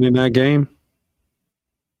Chiefs winning that game?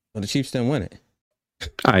 Well, the Chiefs didn't win it.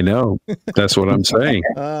 I know. That's what I'm saying.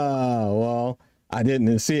 Well, I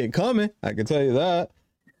didn't see it coming. I can tell you that.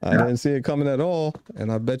 I didn't see it coming at all.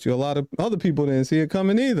 And I bet you a lot of other people didn't see it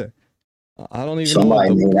coming either. I don't even know what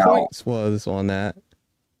the points was on that.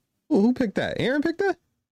 Ooh, who picked that? Aaron picked that?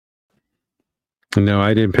 No,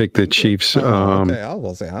 I didn't pick the Chiefs. Okay, I was going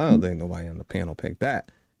to say, I don't think nobody on the panel picked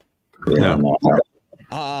that. No.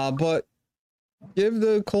 But give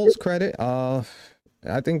the Colts credit.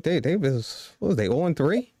 I think they was, what was they,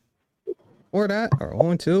 0-3 or that, or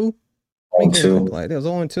 0-2? 0-2. Like, it was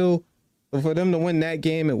 0-2. So for them to win that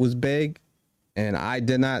game, it was big. And I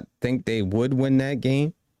did not think they would win that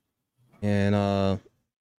game. And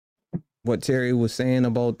what Terry was saying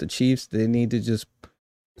about the Chiefs, they need to just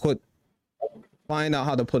find out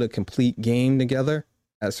how to put a complete game together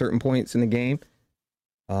at certain points in the game.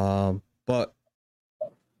 But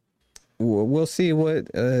we'll see what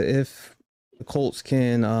if the Colts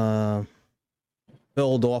can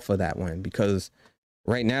build off of that win, because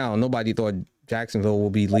right now nobody thought Jacksonville will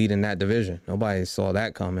be leading that division. Nobody saw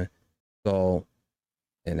that coming. So,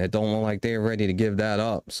 and it don't look like they're ready to give that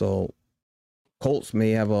up. So Colts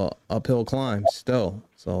may have a uphill climb still.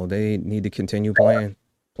 So they need to continue playing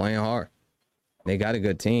hard. They got a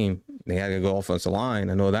good team. They had a good offensive line.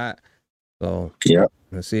 I know that. So yeah,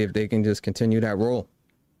 let's see if they can just continue that role.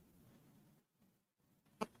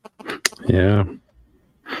 Yeah.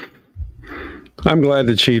 I'm glad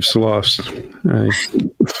the Chiefs lost. Why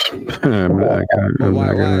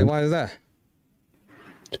is that?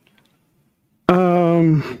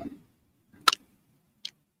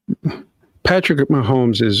 Patrick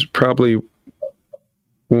Mahomes is probably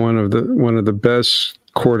one of the best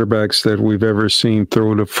quarterbacks that we've ever seen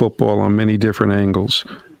throw the football on many different angles.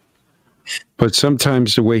 But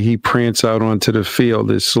sometimes the way he prance out onto the field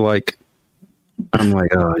is like, I'm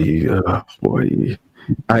like, boy.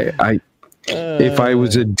 If I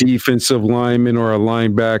was a defensive lineman or a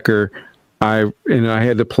linebacker, I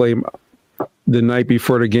had to play the night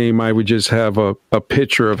before the game, I would just have a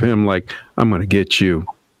picture of him like, I'm going to get you.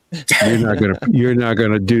 You're not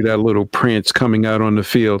gonna do that little prance coming out on the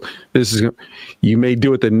field. You may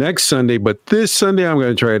do it the next Sunday, but this Sunday I'm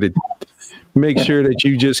going to try to make sure that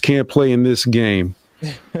you just can't play in this game.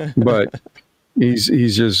 But he's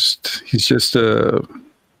just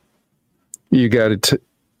you got to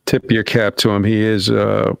tip your cap to him. He is he's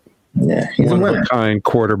one of a kind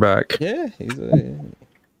quarterback. Yeah, he's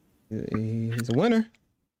a winner.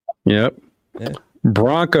 Yep. Yeah.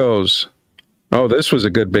 Broncos. Oh, this was a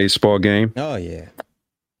good baseball game. Oh, yeah.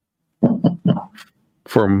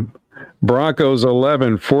 From Broncos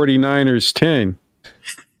 11, 49ers 10.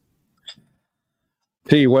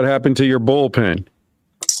 T, what happened to your bullpen?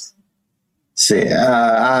 See,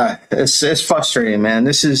 it's frustrating, man.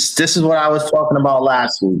 This is what I was talking about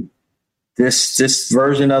last week. This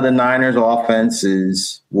version of the Niners offense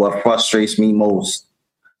is what frustrates me most.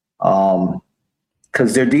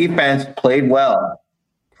 Because their defense played well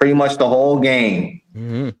pretty much the whole game,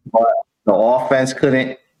 but the offense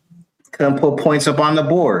couldn't put points up on the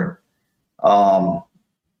board. It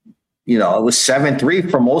was 7-3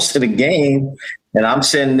 for most of the game, and I'm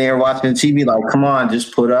sitting there watching TV like, come on,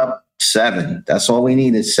 just put up 7. That's all we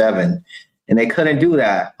need is 7, and they couldn't do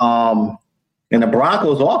that. And the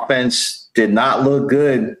Broncos offense did not look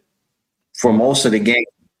good for most of the game.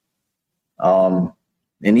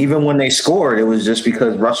 And even when they scored, it was just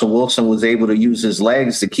because Russell Wilson was able to use his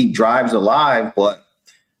legs to keep drives alive. But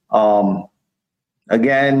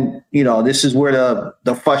again, this is where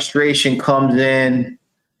the frustration comes in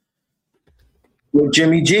with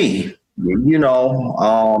Jimmy G. He's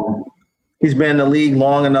been in the league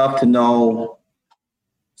long enough to know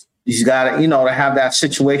he's got to, to have that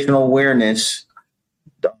situational awareness,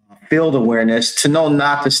 field awareness, to know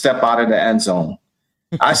not to step out of the end zone.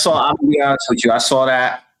 I'm going to be honest with you. I saw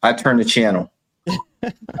that. I turned the channel.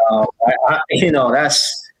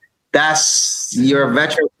 That's you're a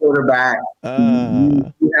veteran quarterback. You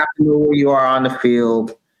have to know where you are on the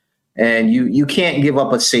field, and you can't give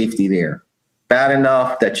up a safety there. Bad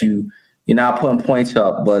enough that you're not putting points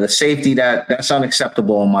up, but a safety that's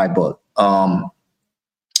unacceptable in my book. And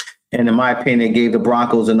in my opinion, it gave the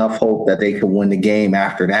Broncos enough hope that they could win the game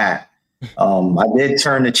after that. I did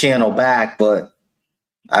turn the channel back, but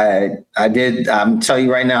I did. I'm telling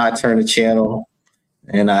you right now, I turned the channel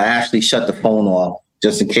and I actually shut the phone off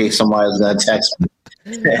just in case somebody was going to text me.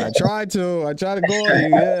 I tried to go on you,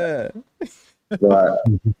 yeah. But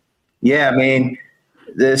yeah, I mean,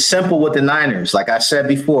 it's simple with the Niners. Like I said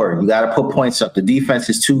before, you got to put points up. The defense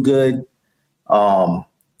is too good to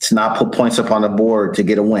not put points up on the board to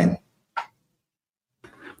get a win.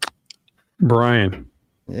 Brian.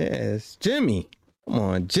 Yes, Jimmy. Come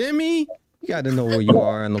on, Jimmy. You got to know where you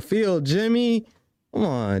are on the field, Jimmy. Come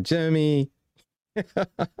on, Jimmy.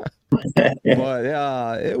 But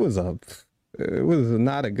it was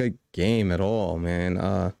not a good game at all,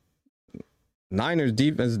 man. Niners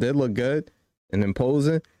defense did look good and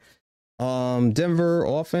imposing. Denver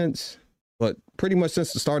offense, but pretty much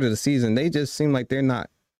since the start of the season, they just seem like they're not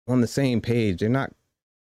on the same page. They're not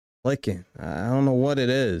clicking. I don't know what it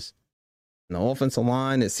is. And the offensive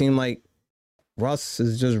line, it seemed like Russ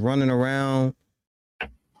is just running around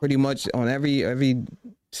pretty much on every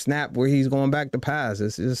snap where he's going back to pass.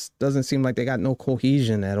 It just doesn't seem like they got no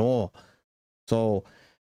cohesion at all. So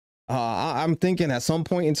I'm thinking at some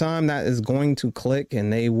point in time that is going to click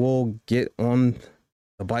and they will get on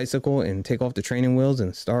the bicycle and take off the training wheels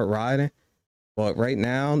and start riding. But right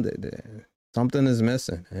now, something is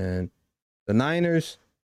missing. And the Niners,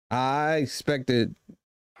 I expected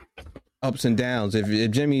ups and downs.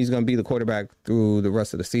 If Jimmy's going to be the quarterback through the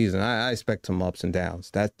rest of the season, I expect some ups and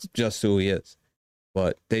downs. That's just who he is.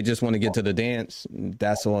 But they just want to get to the dance.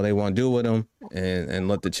 That's all they want to do with him, and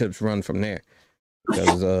let the chips run from there.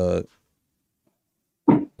 Because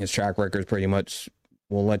his track record pretty much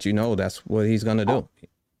will let you know that's what he's going to do.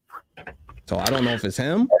 So I don't know if it's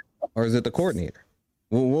him or is it the coordinator.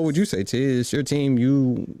 Well, what would you say, T? It's your team.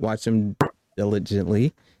 You watch them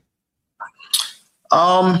diligently.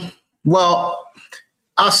 Well,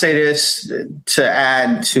 I'll say this to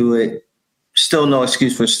add to it. Still no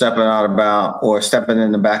excuse for stepping out of bounds or stepping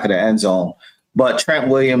in the back of the end zone. But Trent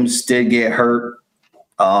Williams did get hurt.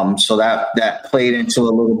 So that played into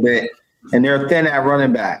a little bit. And they're thin at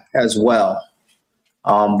running back as well.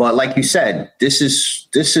 But like you said, this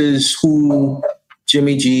is who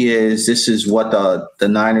Jimmy G is. This is what the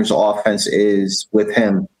Niners offense is with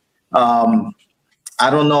him. I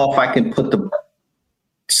don't know if I can put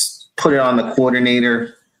it on the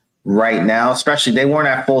coordinator right now, especially they weren't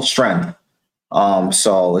at full strength.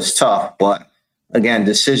 So it's tough. But again,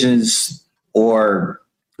 decisions or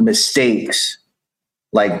mistakes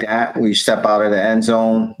like that, where you step out of the end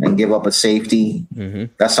zone and give up a safety,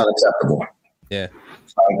 that's unacceptable. Yeah.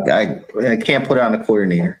 I can't put it on the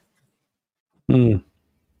coordinator.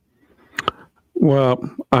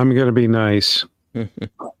 Well, I'm going to be nice.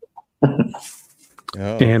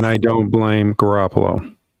 And I don't blame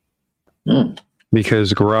Garoppolo.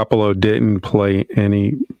 Because Garoppolo didn't play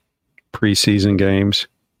any preseason games.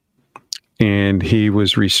 And he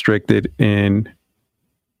was restricted in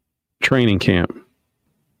training camp.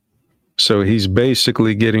 So he's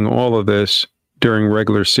basically getting all of this during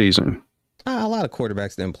regular season. A lot of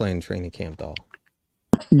quarterbacks didn't play in training camp, though.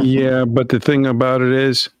 Yeah, but the thing about it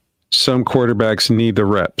is some quarterbacks need the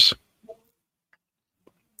reps.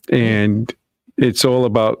 And it's all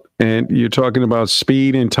about, and you're talking about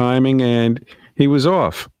speed and timing, and he was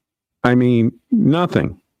off. I mean,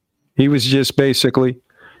 nothing. He was just basically,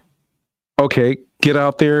 okay, get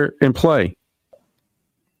out there and play.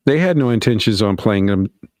 They had no intentions on playing him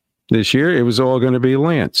this year. It was all going to be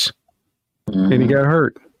Lance. And he got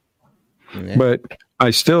hurt. Yeah. But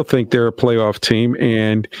I still think they're a playoff team,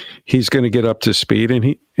 and he's going to get up to speed,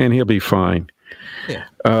 and he'll be fine. Yeah.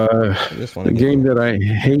 The game that I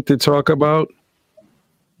hate to talk about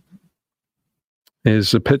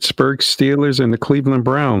is the Pittsburgh Steelers and the Cleveland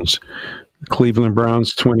Browns. Cleveland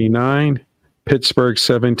Browns 29, Pittsburgh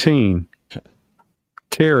 17.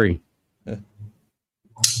 Terry.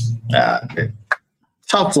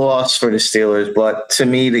 Tough loss for the Steelers, but to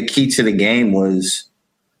me, the key to the game was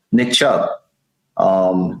Nick Chubb.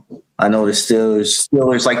 I know the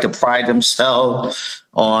Steelers like to pride themselves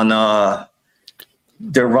on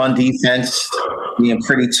their run defense being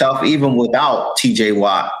pretty tough, even without TJ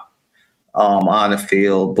Watt on the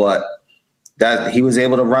field. But that he was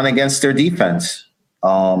able to run against their defense.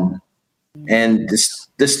 And the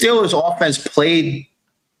Steelers offense played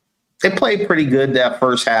pretty good that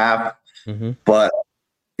first half, but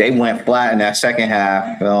they went flat in that second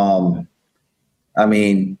half. I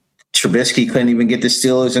mean, Trubisky couldn't even get the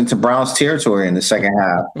Steelers into Browns territory in the second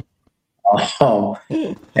half.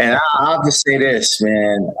 And I'll just say this,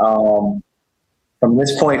 man. From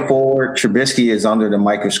this point forward, Trubisky is under the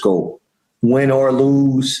microscope. Win or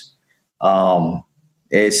lose,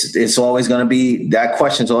 it's always going to be, that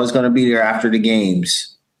question's always going to be there after the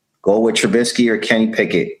games. Go with Trubisky or Kenny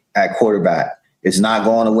Pickett at quarterback. It's not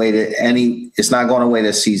going away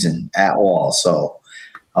this season at all. So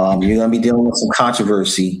you're going to be dealing with some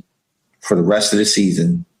controversy for the rest of the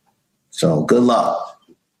season. So good luck.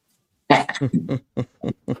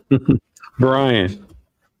 Brian.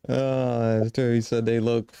 As Terry said, they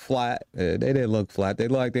look flat. They didn't look flat. They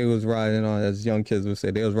looked like they was riding on, as young kids would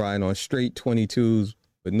say, they was riding on straight 22s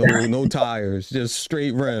with no tires, just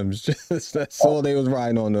straight rims. That's all they was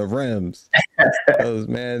riding on, the rims.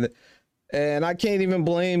 Man, and I can't even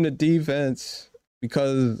blame the defense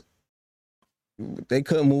because they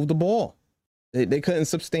couldn't move the ball. They couldn't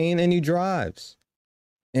sustain any drives.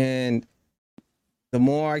 And the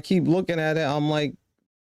more I keep looking at it, I'm like,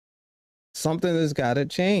 something has got to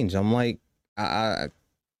change. I'm like,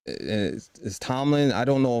 is Tomlin, I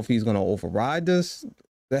don't know if he's going to override this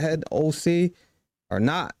the head OC or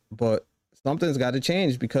not, but something's got to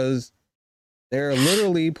change because they're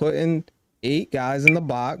literally putting 8 guys in the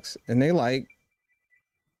box and they like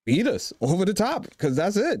beat us over the top because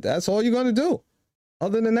that's it. That's all you're going to do.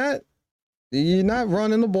 Other than that, you're not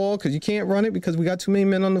running the ball because you can't run it because we got too many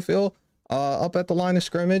men on the field up at the line of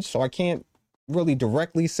scrimmage. So I can't really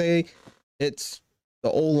directly say it's the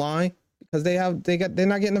old line because they're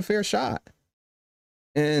not getting a fair shot.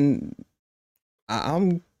 And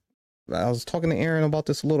I was talking to Aaron about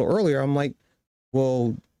this a little earlier. I'm like,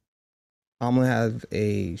 well, I'm going to have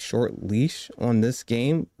a short leash on this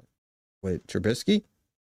game with Trubisky.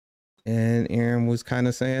 And Aaron was kind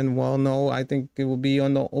of saying, well, no, I think it will be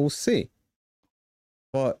on the OC.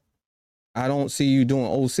 But I don't see you doing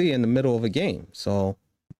OC in the middle of a game. So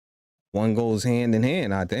one goes hand in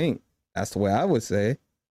hand, I think. That's the way I would say.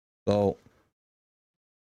 So,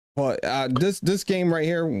 but this game right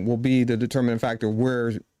here will be the determining factor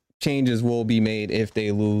where changes will be made if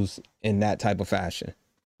they lose in that type of fashion.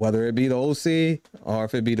 Whether it be the OC or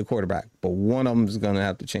if it be the quarterback. But one of them is going to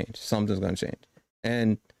have to change. Something's going to change.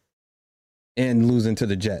 And losing to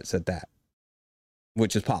the Jets at that,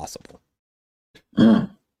 which is possible. Because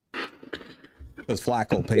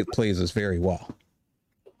Flacco plays us very well.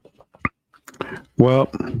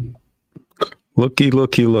 Well, looky.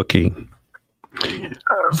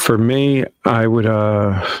 For me, I would,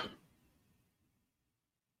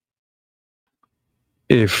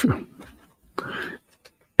 if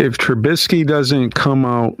Trubisky doesn't come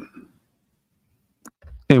out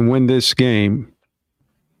and win this game,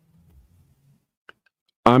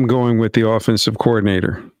 I'm going with the offensive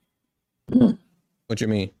coordinator. What you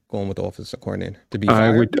mean, going with the offensive coordinator? To be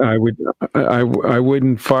fired? I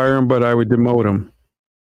wouldn't fire him, but I would demote him.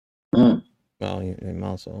 Well,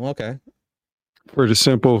 also okay. For the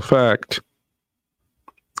simple fact,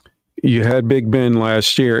 you had Big Ben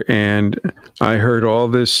last year, and I heard all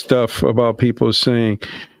this stuff about people saying,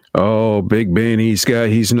 "Oh, Big Ben,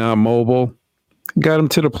 he's not mobile." Got him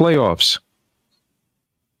to the playoffs.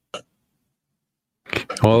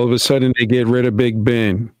 All of a sudden, they get rid of Big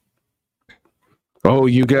Ben. Oh,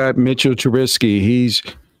 you got Mitchell Trubisky. He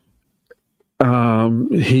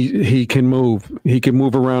can move. He can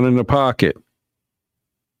move around in the pocket.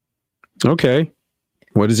 Okay,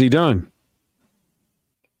 what has he done?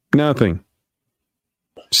 Nothing.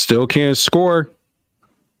 Still can't score.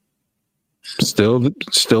 Still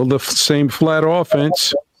the same flat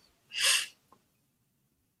offense.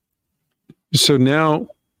 So now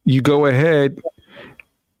you go ahead.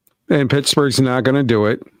 And Pittsburgh's not going to do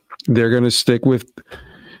it. They're going to stick with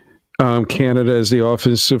Canada as the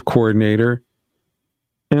offensive coordinator.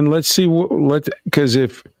 And let's see because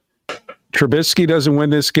if Trubisky doesn't win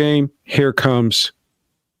this game, here comes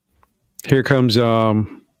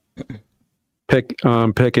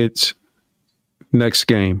Pickett's next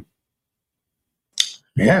game.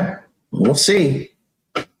 Yeah, we'll see.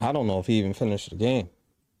 I don't know if he even finished the game.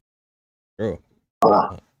 True.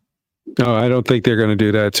 No, I don't think they're going to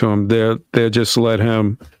do that to him. They'll just let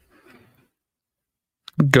him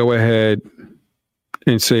go ahead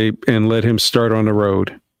and let him start on the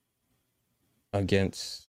road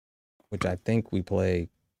against, which I think we play.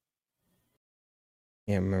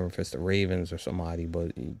 Can't remember if it's the Ravens or somebody,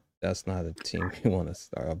 but that's not a team you want to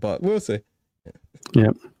start. But we'll see.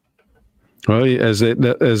 Yep. Well,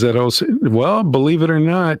 believe it or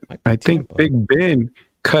not, I think Tampa. Big Ben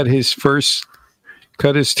cut his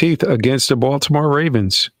teeth against the Baltimore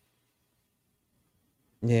Ravens.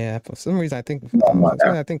 Yeah, for some reason I think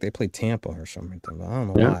they played Tampa or something. I don't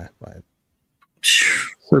know why. But...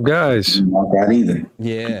 So guys, not that either.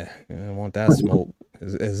 Yeah, I want that smoke.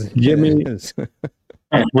 Jimmy,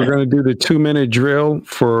 we're going to do the 2-minute drill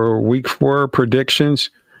for Week 4 predictions.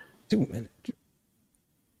 2 minutes.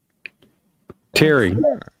 Terry,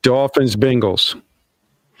 Dolphins, Bengals.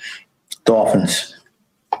 Dolphins.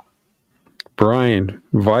 Brian,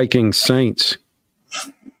 Vikings, Saints.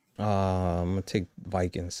 I'm going to take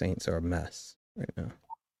Vikings. Saints are a mess right now.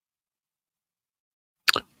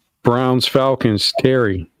 Browns, Falcons,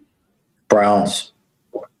 Terry. Browns.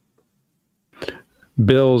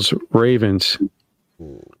 Bills, Ravens.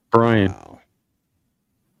 Brian. Wow.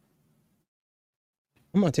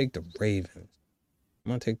 I'm going to take the Ravens.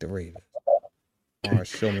 Or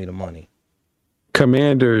show me the money.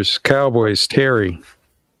 Commanders, Cowboys, Terry.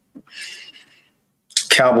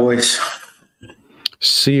 Cowboys.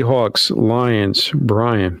 Seahawks, Lions,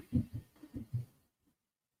 Brian.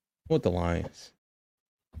 With the Lions.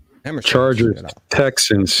 Chargers,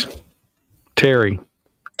 Texans, Terry.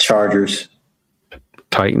 Chargers.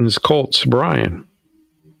 Titans, Colts, Brian.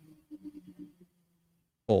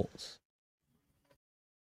 Colts.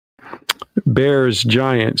 Bears,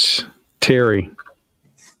 Giants, Terry.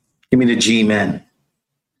 Give me the G-men.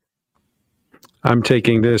 I'm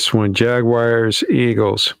taking this one. Jaguars,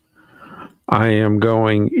 Eagles. I am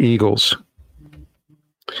going Eagles.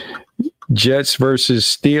 Jets versus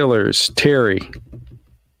Steelers, Terry.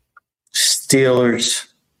 Steelers.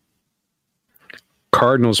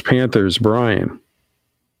 Cardinals, Panthers, Brian.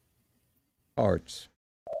 Cards.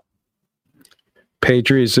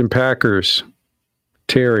 Patriots and Packers,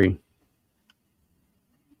 Terry.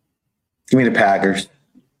 Give me the Packers.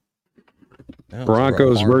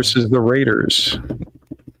 Broncos versus the Raiders.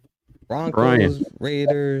 Broncos, Brian.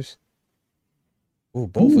 Raiders. Ooh,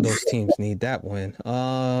 both of those teams need that win.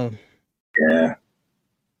 Yeah.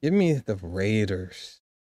 Give me the Raiders.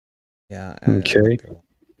 Yeah. Okay.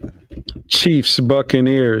 Chiefs,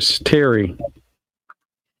 Buccaneers, Terry.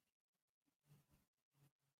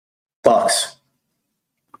 Bucks.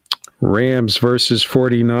 Rams versus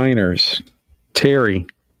 49ers, Terry.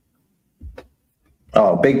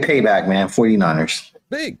 Oh, big payback, man. 49ers.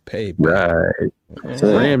 Big payback. Right.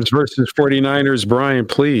 So, Rams versus 49ers, Brian,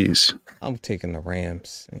 please. I'm taking the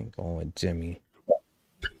Rams and going with Jimmy.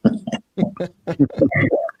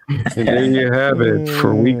 And there you have it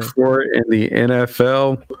for week 4 in the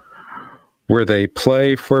NFL, where they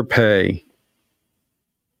play for pay.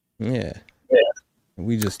 Yeah.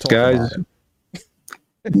 We just talked Guys, about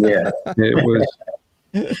it. yeah.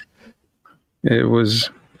 It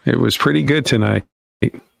was pretty good tonight.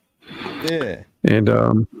 Yeah.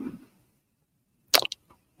 And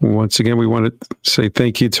once again, we want to say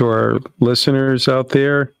thank you to our listeners out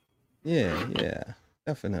there. Yeah.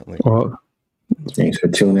 Definitely. Well, Thanks for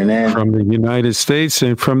tuning in. from the United States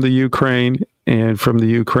and from the Ukraine. And from the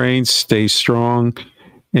Ukraine, stay strong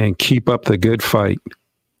and keep up the good fight.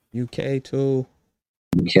 UK too.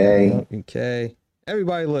 Okay. UK.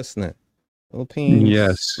 Everybody listening. Philippines.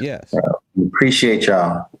 Yes. We appreciate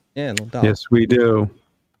y'all. Yeah, no doubt. Yes, we do.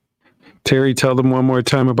 Terry, tell them one more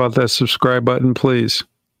time about that subscribe button, please.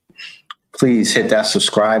 Please hit that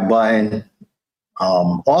subscribe button.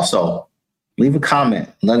 Also, leave a comment.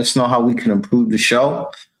 Let us know how we can improve the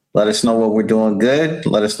show. Let us know what we're doing good.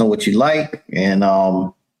 Let us know what you like. And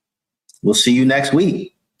we'll see you next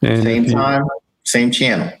week. And Same time, same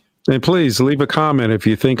channel. And please leave a comment if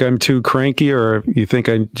you think I'm too cranky or you think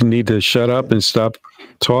I need to shut up and stop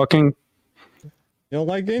talking. You don't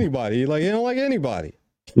like anybody. You don't like anybody.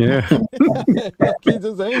 Yeah. He's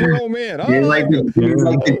just an angry old man. You're like the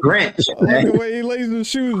Grinch. I like the way he lays his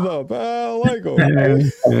shoes up. I like him.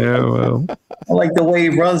 Yeah, well. I like the way he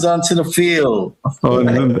runs onto the field. On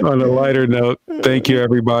a lighter note, thank you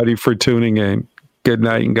everybody for tuning in. Good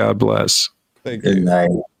night and God bless. Thank you. Good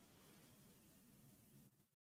night.